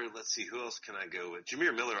Miller, let's see, who else can I go with?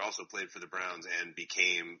 Jameer Miller also played for the Browns and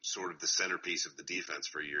became sort of the centerpiece of the defense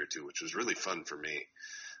for a year or two, which was really fun for me.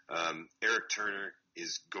 Eric Turner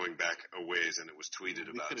is going back a ways, and it was tweeted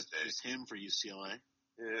We about could have today. used him for UCLA.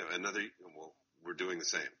 Yeah, well, we're doing the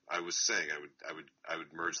same. I was saying I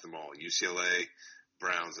would merge them all. UCLA,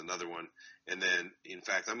 Browns, another one. And then, in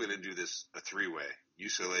fact, I'm going to do this a three-way.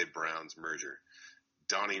 UCLA Browns merger.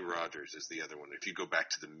 Donnie Rogers is the other one. If you go back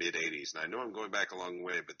to the mid-'80s, and I know I'm going back a long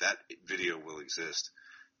way, but that video will exist.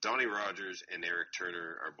 Donnie Rogers and Eric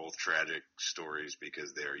Turner are both tragic stories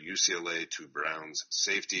because they are UCLA to Browns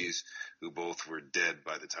safeties who both were dead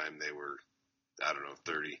by the time they were,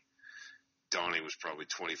 30. Donnie was probably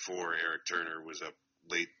 24. Eric Turner was up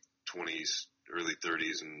late 20s, early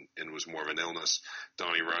 30s, and was more of an illness.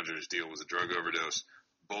 Donnie Rogers' deal was a drug overdose.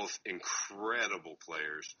 Both incredible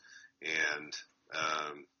players, and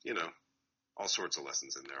all sorts of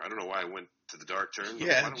lessons in there. I don't know why I went to the dark turn, but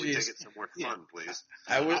why don't we take it somewhere fun, please?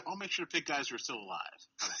 I'll make sure to pick guys who are still alive.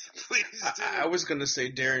 Please do. I was going to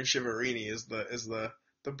say Darren Chiaverini is the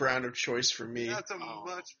Brown of choice for me. That's a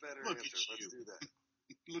much better answer. Let's do that.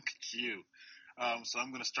 Look at you. So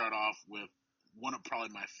I'm going to start off with one of probably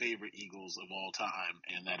my favorite Eagles of all time,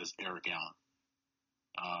 and that is Eric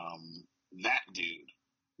Allen. That dude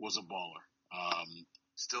was a baller.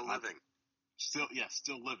 Still living.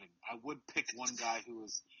 Still living. I would pick one guy who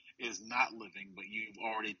is not living, but you've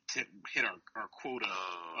already hit our quota.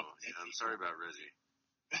 I'm sorry about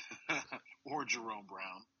Reggie. Or Jerome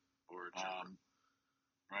Brown.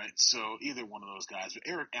 Right? So either one of those guys. But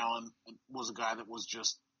Eric Allen was a guy that was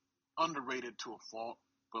just underrated to a fault,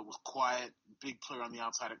 but was quiet, big player on the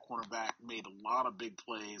outside at cornerback, made a lot of big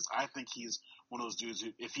plays. I think he's one of those dudes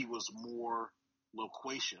who, if he was more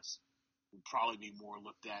loquacious, would probably be more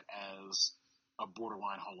looked at as a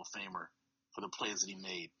borderline Hall of Famer for the plays that he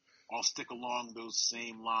made. I'll stick along those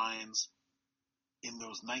same lines in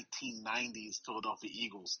those 1990s Philadelphia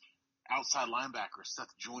Eagles. Outside linebacker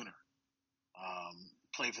Seth Joyner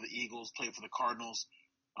played for the Eagles, played for the Cardinals,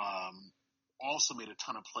 also made a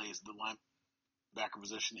ton of plays at the linebacker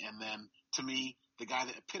position. And then, to me, the guy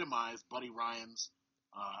that epitomized Buddy Ryan's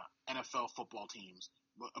NFL football teams,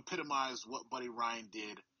 epitomized what Buddy Ryan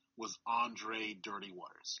did, was Andre Dirty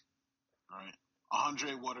Waters. All right,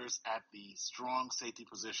 Andre Waters at the strong safety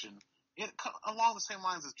position, along the same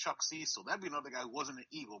lines as Chuck Cecil. That'd be another guy who wasn't an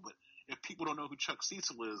Eagle, but if people don't know who Chuck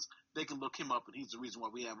Cecil is, they can look him up, and he's the reason why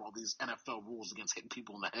we have all these NFL rules against hitting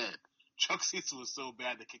people in the head. Chuck Cecil was so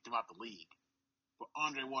bad they kicked him out the league. But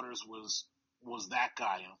Andre Waters was that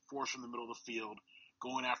guy, forced from the middle of the field,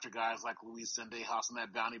 going after guys like Luis Zendejas in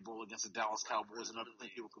that bounty bowl against the Dallas Cowboys, another thing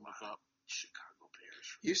people can look up. Chicago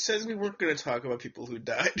Bears. You said we weren't going to talk about people who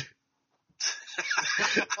died.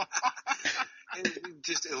 And we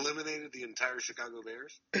just eliminated the entire Chicago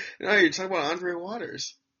Bears? No, you're talking about Andre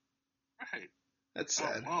Waters. Right. That's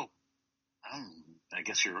sad. I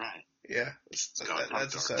guess you're right. Yeah,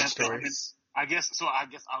 that's a sad story. I guess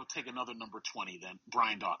I'll take another number 20 then,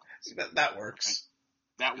 Brian Dawkins. That works.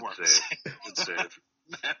 Right? That works. Good save.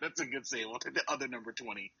 That's a good save. I'll take the other number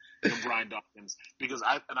 20, Brian Dawkins, because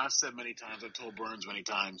I've said many times, I've told Burns many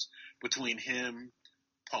times, between him,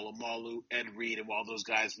 Polamalu, Ed Reed, and while those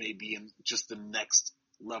guys may be in just the next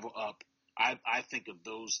level up, I think of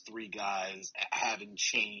those three guys having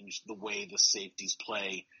changed the way the safeties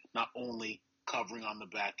play, not only covering on the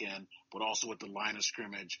back end, but also at the line of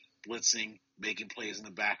scrimmage, blitzing, making plays in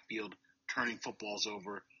the backfield, turning footballs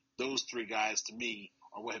over. Those three guys, to me,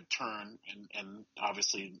 are what have turned, and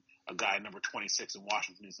obviously a guy number 26 in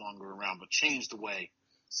Washington is no longer around, but changed the way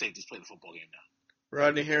safeties play the football game now.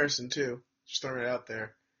 Rodney Harrison, too. Just throwing it out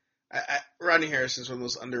there. Rodney Harrison's one of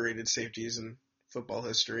those underrated safeties in football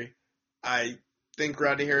history. I think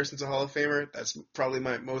Rodney Harrison's a Hall of Famer. That's probably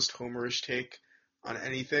my most homerish take on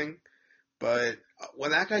anything. But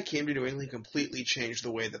when that guy came to New England, he completely changed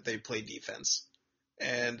the way that they play defense.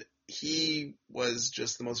 And he was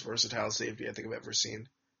just the most versatile safety I think I've ever seen.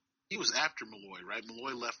 He was after Malloy, right?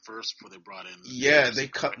 Malloy left first before they brought in... Yeah, they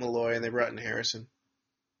cut Malloy and they brought in Harrison.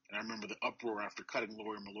 And I remember the uproar after cutting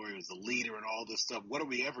Malloy. Malloy was the leader and all this stuff. What are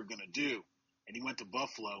we ever going to do? And he went to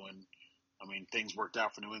Buffalo, and, things worked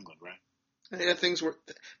out for New England, right? Yeah, things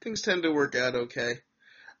tend to work out okay.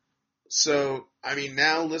 So,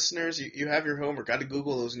 now, listeners, you have your homework. Got to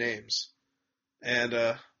Google those names. And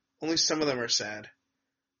only some of them are sad.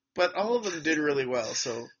 But all of them did really well,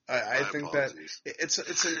 so I think apologies. That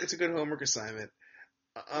it's a good homework assignment.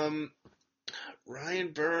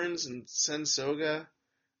 Ryan Burns and Sen Sogah,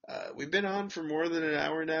 we've been on for more than an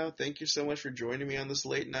hour now. Thank you so much for joining me on this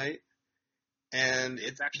late night. And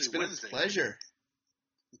it's been Wednesday. A pleasure.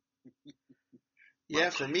 Yeah,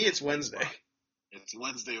 for me it's Wednesday. It's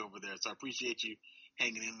Wednesday over there, so I appreciate you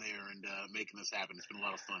hanging in there and making this happen. It's been a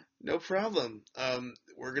lot of fun. No problem.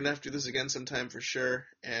 We're going to have to do this again sometime for sure.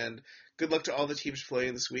 And good luck to all the teams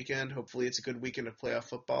playing this weekend. Hopefully it's a good weekend of playoff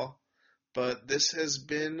football. But this has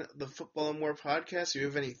been the Football and More podcast. If you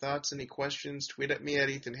have any thoughts, any questions, tweet at me at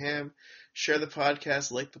Ethan Ham. Share the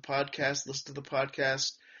podcast, like the podcast, listen to the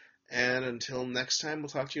podcast. And until next time, we'll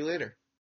talk to you later.